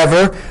live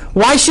forever.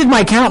 Why should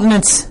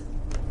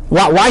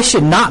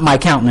not my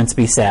countenance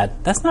be sad?"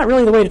 That's not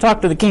really the way to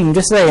talk to the king.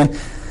 Just saying,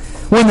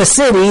 "When the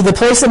city, the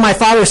place of my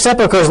father's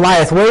sepulchres,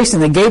 lieth waste,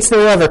 and the gates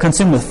thereof are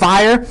consumed with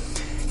fire,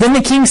 then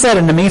the king said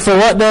unto me, For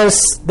what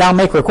dost thou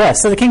make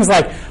request?" So the king's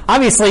like,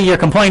 obviously you're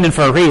complaining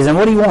for a reason.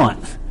 What do you want?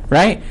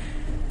 Right?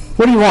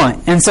 What do you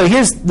want? And so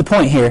here's the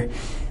point here.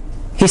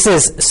 He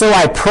says, "So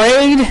I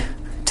prayed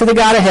to the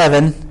God of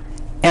heaven,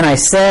 and I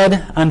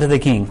said unto the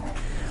king."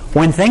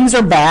 When things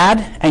are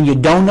bad and you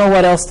don't know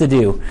what else to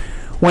do,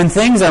 when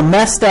things are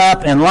messed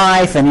up in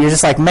life and you're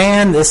just like,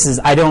 man,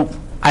 I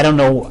don't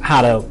know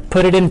how to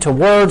put it into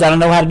words. I don't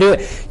know how to do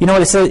it. You know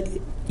what it says?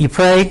 You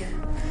pray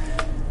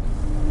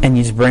and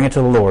you just bring it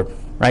to the Lord,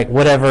 right?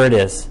 Whatever it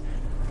is.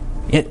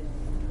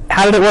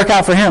 How did it work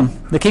out for him?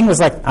 The king was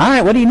like, all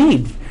right, what do you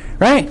need?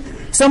 Right?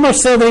 So much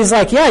so that he's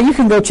like, yeah, you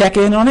can go check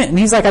in on it. And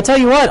he's like, I tell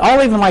you what,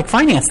 I'll even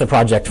finance the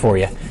project for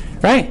you.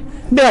 Right?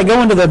 It'd be like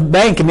going to the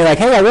bank and be like,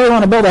 hey, I really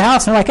want to build a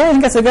house. And they're like, hey, I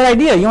think that's a good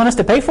idea. You want us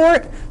to pay for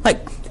it? Like,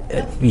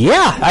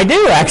 yeah, I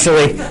do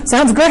actually.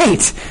 Sounds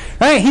great.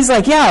 Right? He's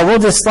like, yeah,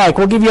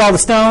 we'll give you all the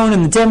stone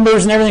and the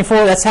timbers and everything for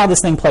it. That's how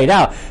this thing played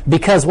out.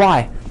 Because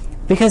why?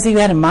 Because he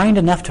had a mind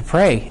enough to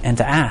pray and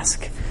to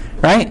ask.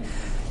 Right?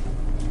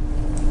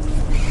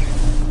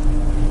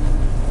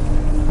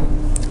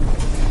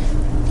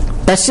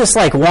 That's just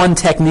one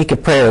technique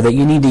of prayer that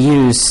you need to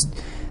use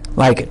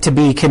to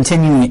be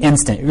continuing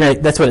instant.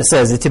 Right? That's what it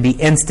says, to be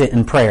instant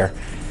in prayer.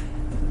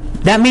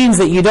 That means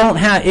that you don't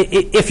have...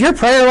 If your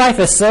prayer life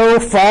is so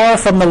far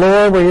from the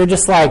Lord where you're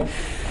just like, all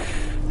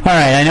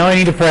right, I know I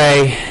need to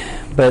pray,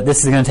 but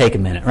this is going to take a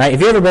minute. Right?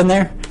 Have you ever been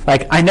there?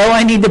 I know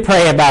I need to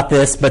pray about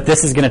this, but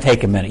this is going to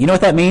take a minute. You know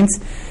what that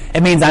means?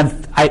 It means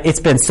it's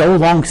been so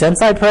long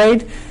since I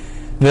prayed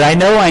that I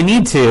know I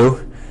need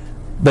to,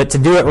 but to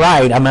do it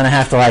right, I'm going to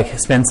have to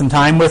spend some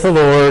time with the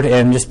Lord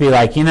and just be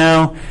like,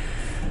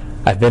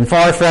 I've been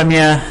far from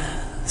you,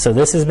 so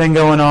this has been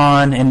going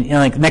on, and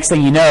next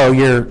thing you know,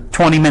 you're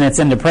 20 minutes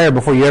into prayer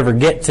before you ever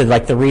get to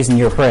the reason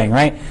you're praying,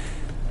 right?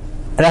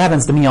 That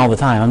happens to me all the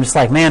time. I'm just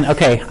like, man,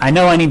 okay, I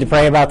know I need to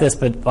pray about this,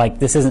 but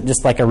this isn't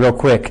just a real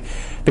quick,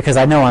 because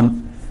I know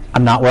I'm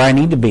not where I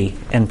need to be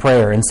in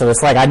prayer. And so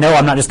it's I know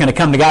I'm not just going to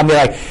come to God and be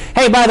like,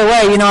 hey, by the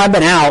way, I've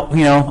been out,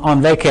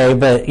 on vacay,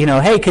 but,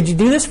 hey, could you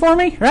do this for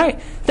me? Right?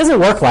 It doesn't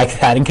work like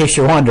that, in case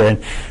you're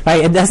wondering.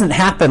 Right? It doesn't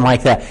happen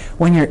like that.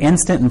 When you're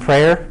instant in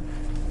prayer,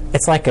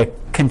 it's like a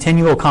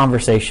continual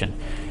conversation.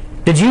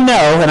 Did you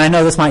know, and I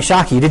know this might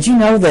shock you, did you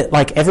know that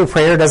every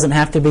prayer doesn't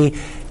have to be,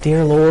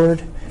 dear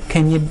Lord,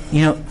 can you,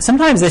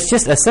 sometimes it's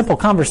just a simple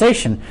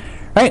conversation.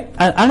 Right?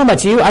 I don't know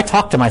about you, I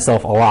talk to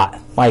myself a lot.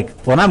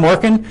 When I'm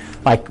working,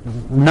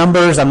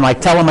 numbers, I'm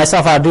telling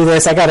myself how to do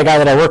this. I got a guy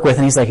that I work with,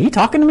 and he's like, are you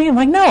talking to me? I'm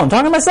like, no, I'm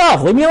talking to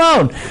myself. Leave me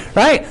alone.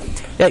 Right?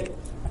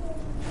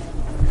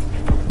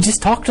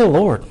 Just talk to the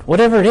Lord.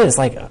 Whatever it is.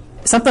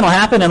 Something will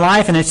happen in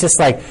life, and it's just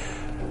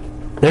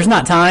there's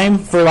not time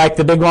for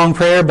the big long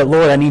prayer, but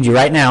Lord, I need you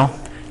right now.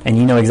 And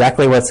you know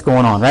exactly what's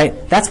going on,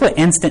 right? That's what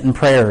instant in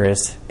prayer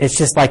is. It's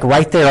just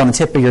right there on the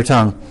tip of your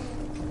tongue.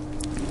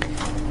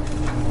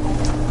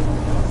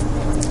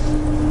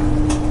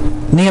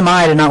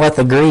 Nehemiah did not let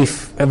the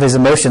grief of his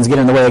emotions get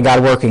in the way of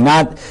God working.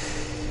 I'm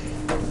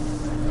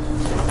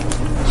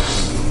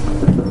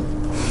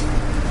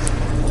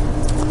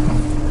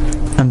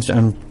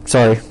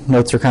sorry,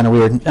 notes are kind of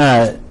weird.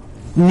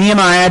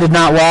 Nehemiah did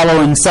not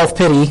wallow in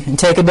self-pity and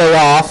take a day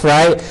off,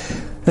 right?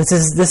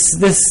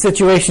 This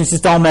situation is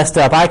just all messed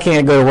up. I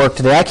can't go to work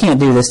today. I can't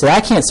do this today.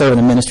 I can't serve in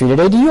the ministry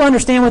today. Do you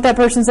understand what that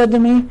person said to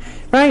me?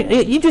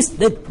 Right? You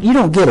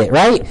don't get it,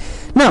 right?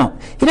 No,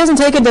 he doesn't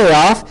take a day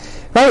off,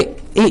 right?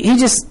 He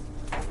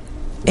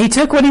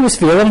took what he was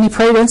feeling and he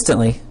prayed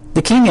instantly.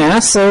 The king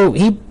asked, so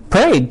he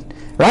prayed,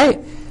 right?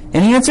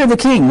 And he answered the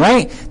king,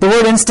 right? The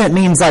word instant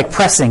means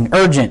pressing,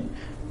 urgent.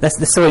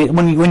 So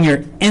when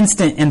you're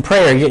instant in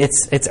prayer,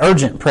 it's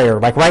urgent prayer.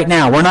 Right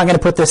now, we're not going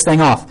to put this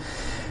thing off,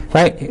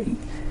 right?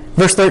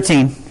 Verse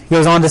 13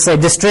 goes on to say,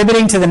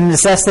 distributing to the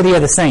necessity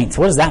of the saints.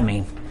 What does that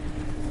mean?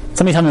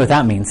 Somebody tell me what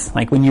that means.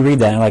 When you read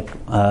that,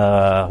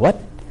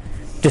 what?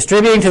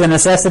 Distributing to the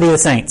necessity of the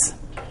saints.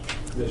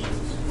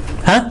 Missions.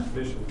 Huh?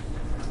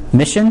 Missions.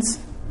 Missions?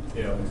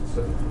 Yeah.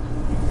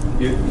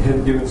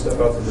 Him giving stuff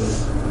out to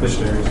the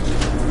missionaries.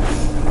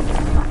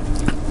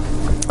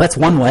 That's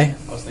one way.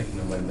 I was thinking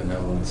of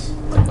benevolence,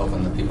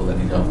 helping the people that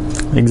need help.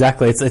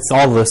 Exactly. It's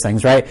all of those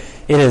things, right?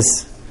 It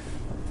is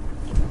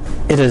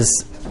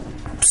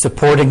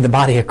supporting the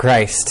body of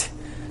Christ.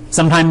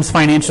 Sometimes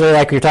financially,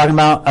 like you're talking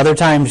about. Other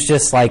times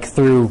just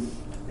through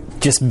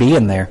just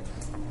being there.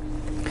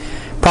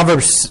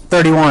 Proverbs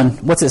 31.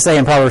 What's it say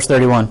in Proverbs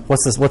 31?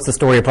 What's the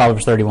story of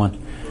Proverbs 31?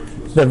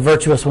 The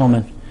virtuous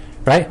woman.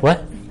 Right?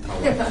 What?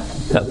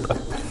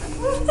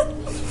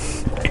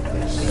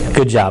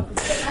 Good job.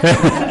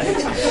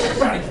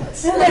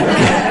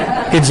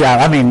 Good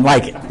job.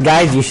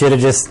 Guys, you should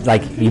have just,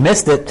 you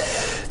missed it.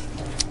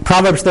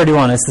 Proverbs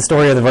 31, it's the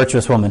story of the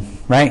virtuous woman,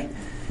 right?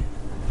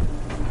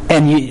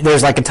 And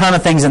there's a ton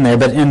of things in there,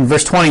 but in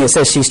verse 20 it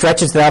says, she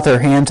stretcheth out her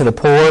hand to the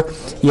poor,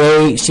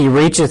 yea, she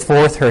reacheth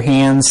forth her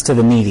hands to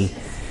the needy.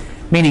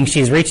 Meaning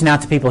she's reaching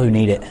out to people who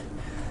need it.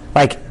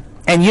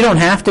 And you don't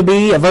have to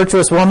be a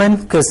virtuous woman,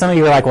 because some of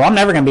you are like, well, I'm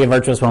never going to be a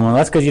virtuous woman. Well,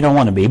 that's because you don't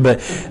want to be. But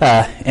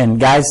and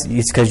guys,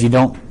 it's because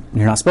you're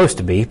not supposed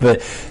to be.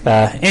 But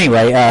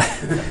anyway,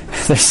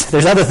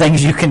 there's other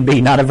things you can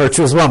be, not a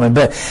virtuous woman.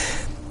 But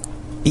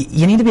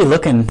you need to be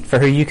looking for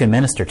who you can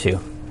minister to.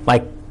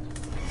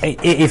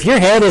 If your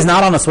head is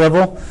not on a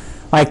swivel,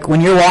 Like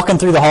when you're walking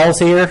through the halls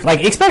here,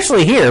 like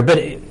especially here, but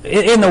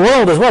in the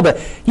world as well.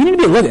 But you need to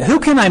be looking, who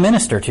can I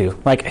minister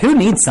to? Like who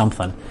needs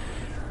something?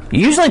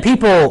 Usually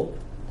people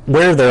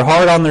wear their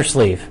heart on their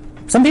sleeve.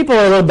 Some people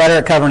are a little better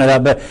at covering it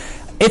up, but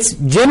it's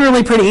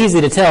generally pretty easy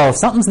to tell if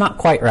something's not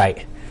quite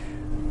right.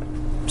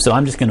 So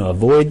I'm just going to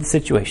avoid the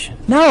situation.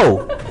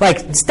 No,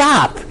 like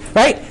stop,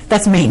 right?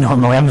 That's me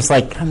normally. I'm just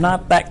like, I'm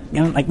not that,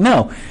 like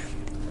no.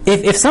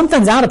 If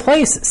something's out of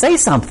place, say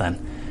something,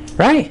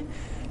 right?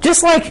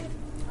 Just like,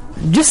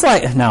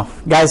 no,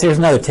 guys, here's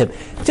another tip.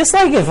 Just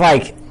like if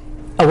like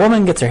a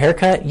woman gets her hair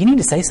cut, you need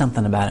to say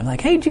something about it.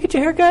 Like, hey, did you get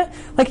your hair cut?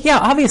 Like, yeah,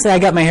 obviously I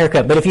got my hair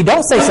cut. But if you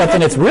don't say something,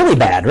 it's really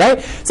bad,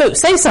 right? So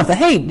say something.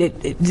 Hey,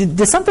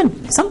 did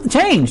something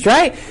changed,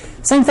 right?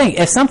 Same thing.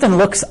 If something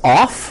looks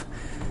off,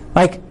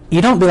 like,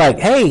 you don't be like,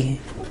 hey,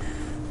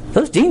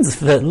 those jeans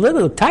fit a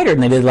little tighter than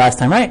they did last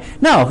time, right?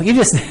 No, you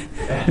just,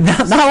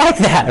 not like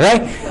that,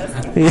 right?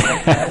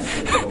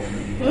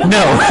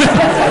 No.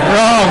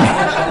 Wrong.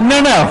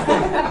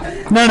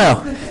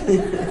 No.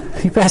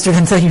 Your pastor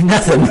didn't tell you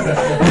nothing.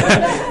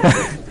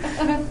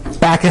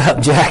 Back up,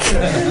 Jack.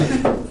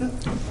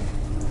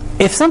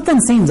 If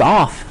something seems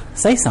off,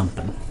 say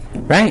something,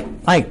 right?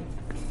 Like,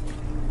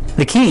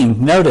 the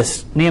king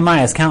noticed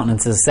Nehemiah's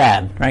countenance is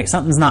sad, right?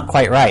 Something's not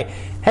quite right.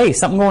 Hey,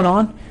 something going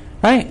on,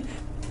 right?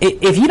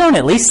 If you don't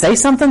at least say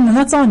something, then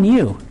that's on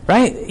you,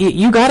 right?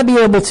 You got to be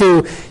able to,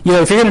 if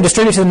you're going to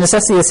distribute to the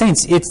necessity of the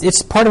saints,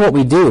 it's part of what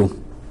we do.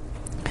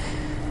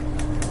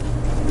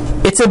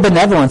 It's a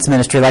benevolence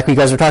ministry, like we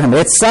guys were talking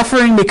about. It's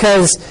suffering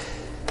because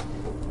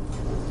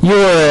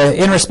you're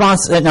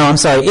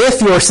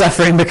if you're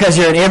suffering because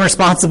you're an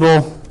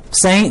irresponsible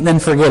saint, then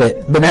forget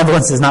it.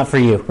 Benevolence is not for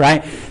you,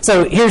 right?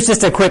 So here's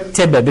just a quick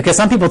tidbit, because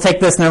some people take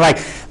this and they're like,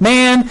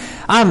 man,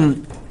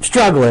 I'm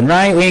struggling,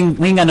 right? We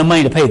ain't got no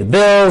money to pay the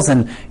bills,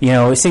 and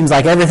it seems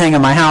like everything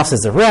in my house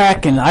is a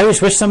wreck, and I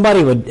just wish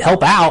somebody would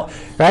help out,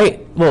 right?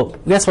 Well,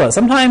 guess what?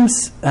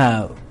 Sometimes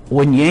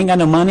when you ain't got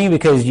no money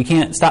because you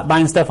can't stop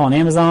buying stuff on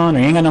Amazon, or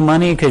you ain't got no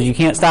money because you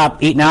can't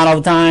stop eating out all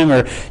the time,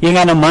 or you ain't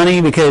got no money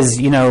because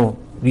you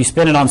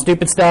spend it on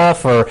stupid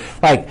stuff, or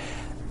like,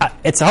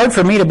 it's hard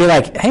for me to be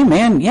like, hey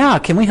man, yeah,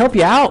 can we help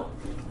you out?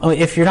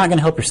 If you're not going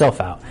to help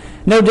yourself out.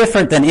 No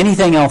different than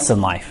anything else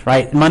in life,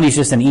 right? Money's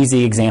just an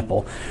easy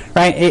example,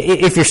 right?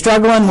 If you're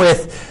struggling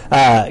with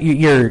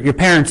your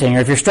parenting, or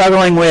if you're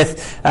struggling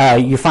with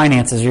your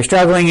finances, or you're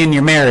struggling in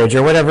your marriage,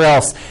 or whatever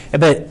else,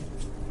 but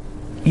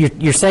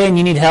you're saying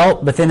you need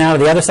help, but then out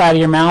of the other side of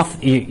your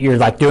mouth, you're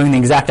like doing the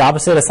exact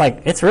opposite. It's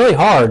like, it's really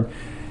hard.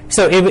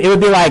 So it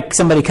would be like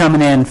somebody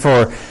coming in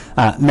for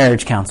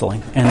marriage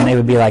counseling, and they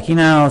would be like,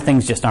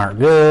 things just aren't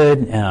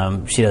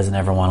good. She doesn't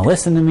ever want to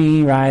listen to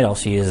me, right? Or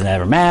she is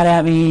never mad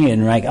at me,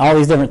 and like all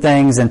these different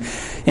things, and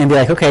be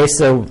like, okay,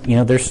 so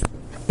there's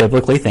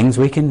biblically things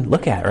we can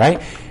look at, right?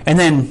 And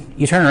then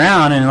you turn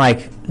around and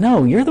like,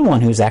 no, you're the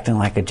one who's acting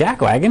like a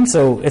jackwagon.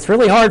 So it's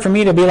really hard for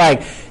me to be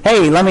like,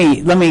 hey, let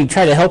me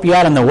try to help you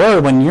out in the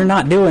Word when you're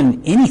not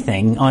doing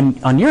anything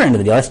on your end of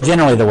the deal. That's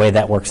generally the way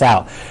that works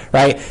out,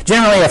 right?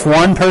 Generally, if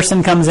one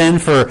person comes in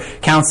for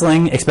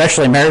counseling,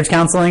 especially marriage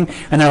counseling,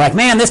 and they're like,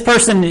 man, this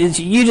person,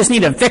 you just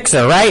need to fix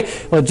her, right?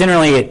 Well,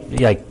 generally,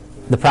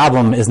 the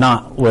problem is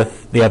not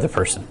with the other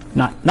person.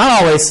 Not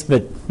always,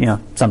 but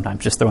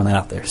sometimes. Just throwing that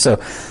out there. So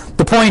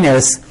the point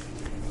is,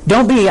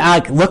 don't be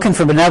like looking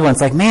for benevolence,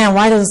 like, man,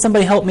 why doesn't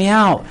somebody help me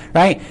out,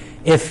 right?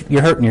 If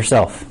you're hurting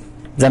yourself.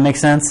 Does that make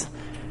sense?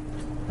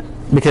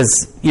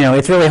 Because,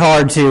 it's really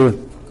hard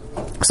to...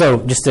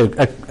 So just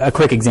a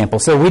quick example.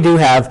 So we do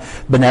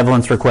have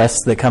benevolence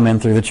requests that come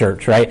in through the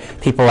church, right?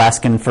 People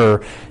asking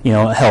for,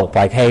 help,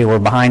 like, hey, we're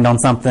behind on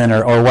something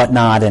or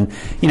whatnot. And,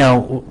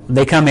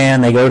 they come in,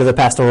 they go to the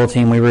pastoral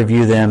team, we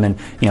review them, and,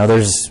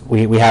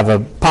 we have a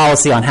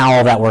policy on how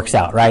all that works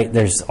out, right?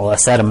 There's a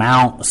set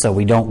amount, so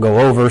we don't go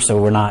over,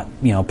 so we're not,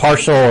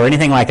 partial or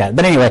anything like that.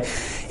 But anyway,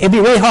 it'd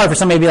be really hard for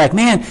somebody to be like,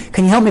 man,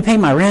 can you help me pay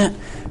my rent,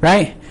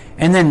 right?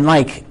 And then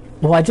like,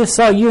 well, I just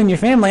saw you and your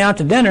family out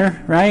to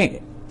dinner,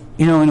 right?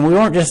 And we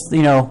weren't just,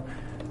 we was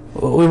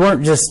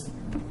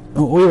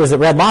at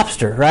Red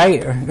Lobster,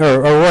 right?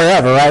 Or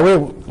wherever, right? We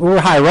were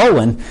high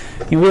rolling.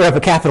 We were up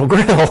at Capitol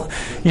Grill.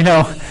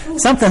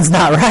 Something's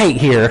not right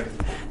here.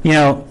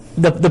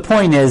 The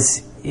point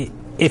is,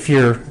 if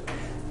you're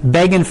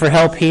begging for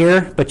help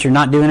here, but you're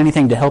not doing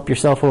anything to help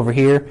yourself over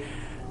here,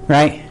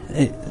 right?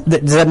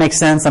 Does that make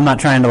sense? I'm not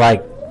trying to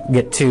like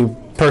get too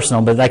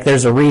personal, but like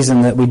there's a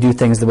reason that we do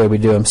things the way we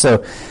do them.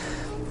 So,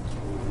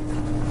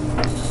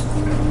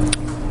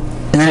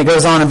 and then it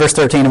goes on in verse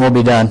 13, and we'll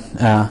be done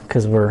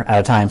because we're out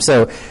of time.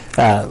 So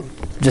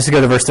just to go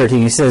to verse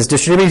 13, he says,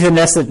 distributing the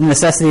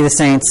necessity of the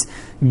saints,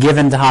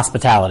 given to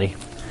hospitality.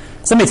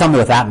 Somebody tell me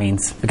what that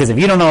means, because if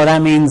you don't know what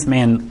that means,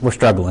 man, we're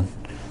struggling.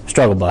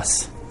 Struggle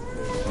bus.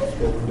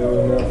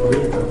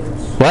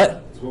 What?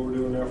 That's what we're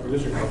doing now for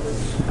Vision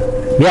Conference.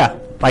 Yeah,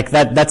 like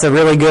that's a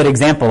really good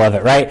example of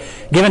it, right?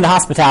 Given to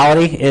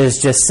hospitality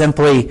is just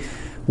simply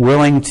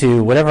willing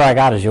to, whatever I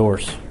got is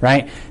yours,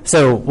 right?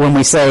 So when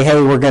we say, hey,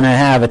 we're going to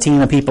have a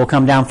team of people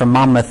come down from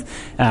Monmouth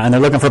and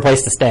they're looking for a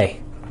place to stay,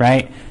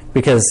 right?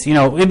 Because, I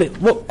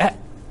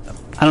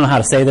don't know how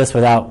to say this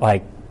without,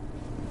 like,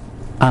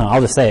 I don't know,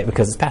 I'll just say it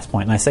because it's past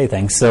point and I say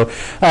things. So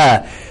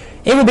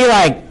it would be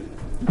like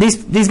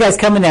these guys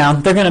coming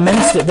down, they're going to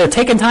minister, they're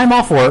taking time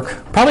off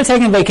work, probably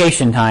taking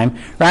vacation time,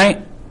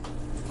 right?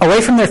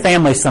 Away from their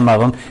families, some of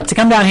them, to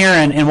come down here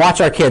and watch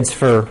our kids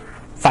for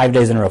 5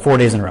 days in a row, 4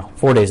 days in a row,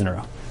 4 days in a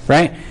row,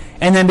 right?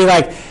 And then be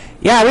like,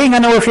 yeah, we ain't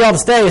got nowhere for y'all to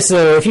stay,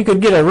 so if you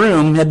could get a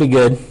room, that'd be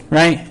good,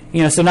 right?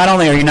 So not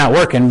only are you not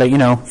working, but,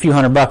 a few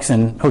 $100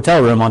 in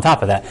hotel room on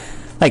top of that.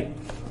 Like,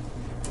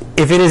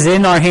 if it is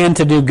in our hand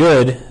to do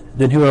good,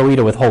 then who are we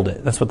to withhold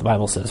it? That's what the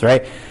Bible says,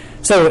 right?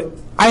 So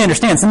I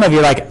understand some of you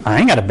are like, I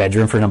ain't got a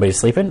bedroom for nobody to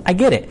sleep in. I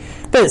get it.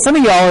 But some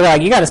of y'all are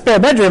like, you got a spare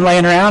bedroom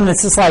laying around, and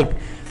it's just like,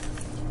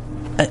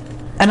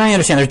 and I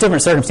understand there's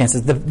different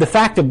circumstances. The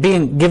fact of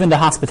being given to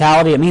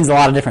hospitality, it means a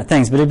lot of different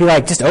things, but it'd be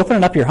like, just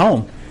opening up your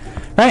home.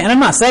 Right? And I'm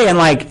not saying,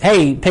 like,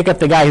 hey, pick up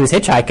the guy who's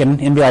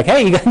hitchhiking and be like,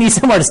 hey, you need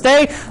somewhere to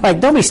stay? Like,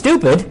 don't be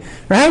stupid,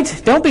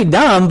 right? Don't be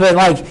dumb, but,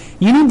 like,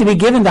 you need to be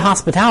given to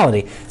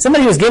hospitality.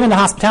 Somebody who's given to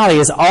hospitality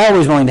is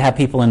always willing to have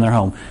people in their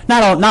home.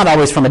 Not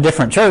always from a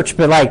different church,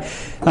 but, like,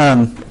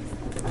 and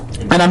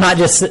I'm not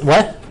just,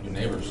 what? Your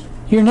neighbors.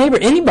 Your neighbor,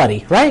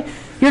 anybody, right?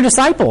 Your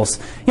disciples.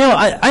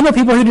 I know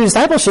people who do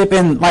discipleship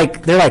and,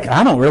 like, they're like,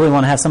 I don't really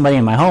want to have somebody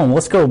in my home.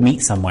 Let's go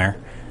meet somewhere.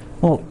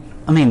 Well,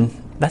 I mean,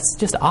 that's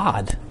just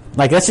odd.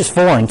 Like, that's just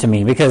foreign to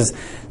me because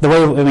the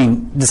way,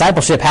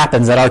 discipleship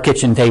happens at our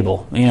kitchen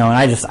table, and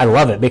I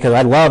love it because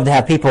I love to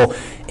have people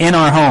in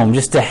our home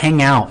just to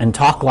hang out and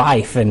talk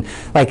life, and,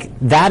 like,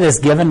 that is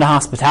given to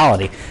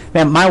hospitality.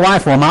 Man, my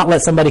wife will not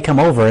let somebody come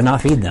over and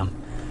not feed them,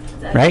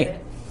 right?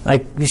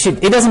 Like,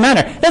 it doesn't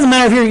matter. It doesn't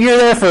matter if you're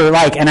there for,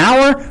 like, an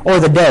hour or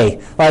the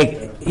day.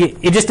 Like,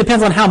 it just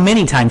depends on how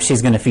many times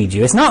she's going to feed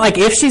you. It's not like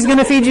if she's going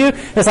to feed you,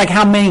 it's like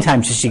how many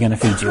times is she going to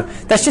feed you.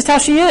 That's just how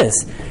she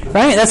is,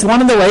 right? That's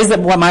one of the ways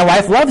that my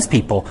wife loves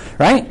people,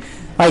 right?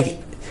 Like,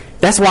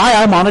 that's why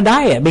I'm on a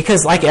diet,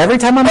 because, like, every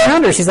time I'm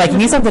around her, she's like, you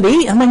need something to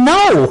eat? I'm like,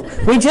 no,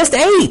 we just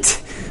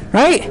ate,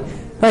 right?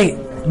 Like,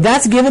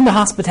 that's given to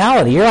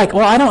hospitality. You're like,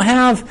 well, I don't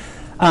have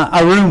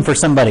a room for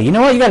somebody. You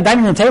know what? You got a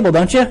dining room table,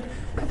 don't you?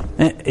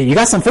 You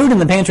got some food in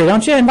the pantry,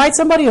 don't you? Invite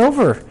somebody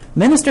over.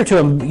 Minister to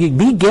them.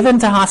 Be given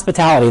to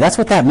hospitality. That's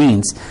what that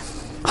means.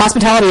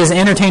 Hospitality is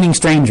entertaining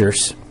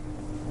strangers.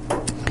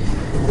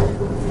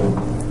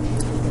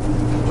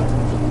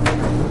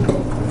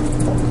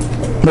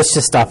 Let's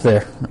just stop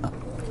there.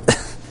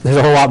 There's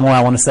a whole lot more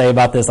I want to say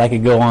about this. I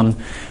could go on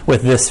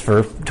with this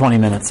for 20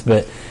 minutes,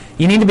 but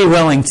you need to be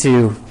willing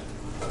to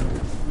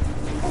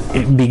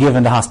be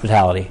given to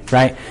hospitality,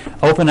 right?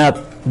 Open up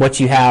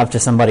what you have to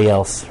somebody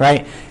else,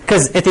 right?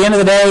 Because at the end of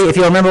the day, if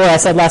you remember what I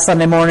said last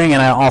Sunday morning,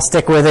 and I'll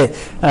stick with it,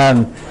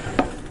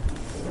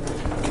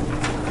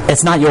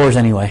 it's not yours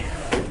anyway.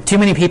 Too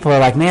many people are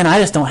like, man, I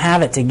just don't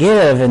have it to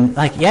give. And,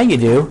 like, yeah, you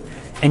do.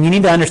 And you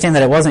need to understand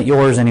that it wasn't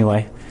yours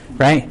anyway,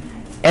 right?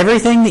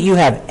 Everything that you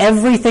have,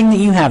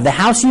 the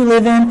house you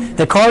live in,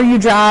 the car you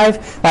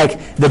drive,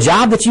 like, the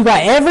job that you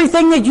got,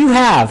 everything that you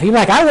have, you're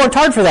like, I worked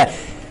hard for that,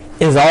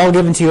 is all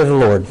given to you of the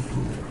Lord.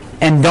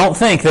 And don't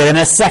think that in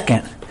a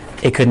second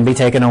it couldn't be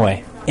taken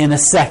away. In a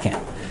second,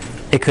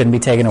 it couldn't be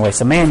taken away.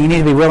 So, man, you need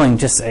to be willing.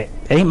 Just say,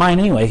 it ain't mine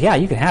anyway. Yeah,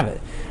 you can have it,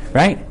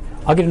 right?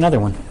 I'll get another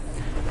one.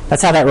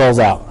 That's how that rolls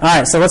out. All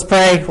right, so let's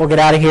pray. We'll get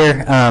out of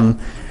here. I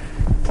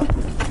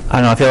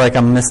don't know. I feel like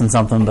I'm missing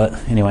something, but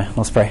anyway,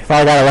 let's pray.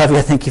 Father God, I love you.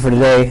 I thank you for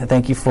today. I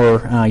thank you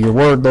for your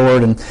word,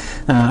 Lord, and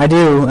I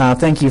do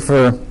thank you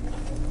for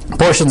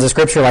portions of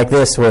Scripture like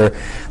this where,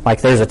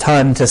 like, there's a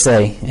ton to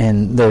say,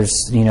 and there's,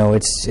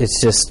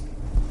 it's just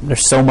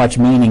there's so much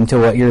meaning to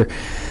what you're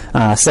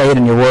saying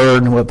in your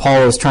word, and what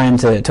Paul is trying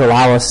to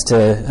allow us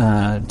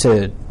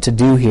to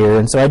do here.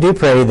 And so I do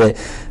pray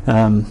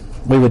that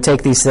we would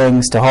take these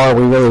things to heart.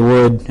 We really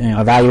would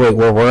evaluate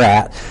where we're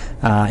at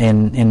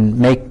and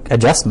make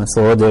adjustments,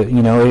 Lord. That,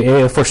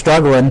 if we're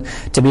struggling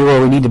to be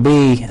where we need to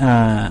be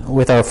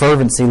with our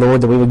fervency,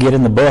 Lord, that we would get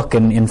in the book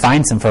and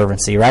find some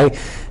fervency, right?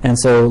 And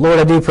so, Lord,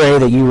 I do pray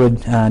that you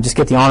would just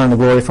get the honor and the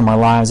glory from our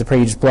lives. I pray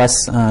you just bless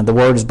the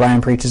word as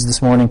Brian preaches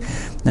this morning.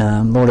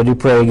 Lord, I do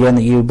pray again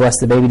that you bless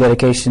the baby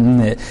dedication,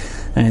 that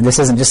this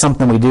isn't just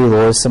something we do,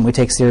 Lord. It's something we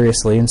take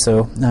seriously. And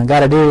so,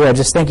 God, I do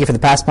just thank you for the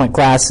Past Point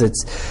class.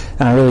 It's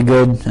really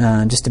good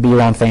just to be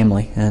around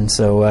family. And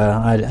so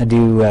I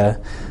do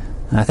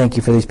thank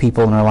you for these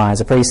people in our lives.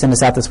 I pray you send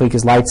us out this week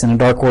as lights in a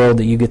dark world,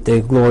 that you get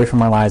the glory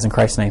from our lives. In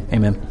Christ's name,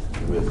 amen.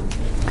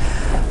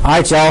 All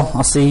right, y'all.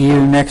 I'll see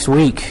you next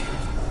week.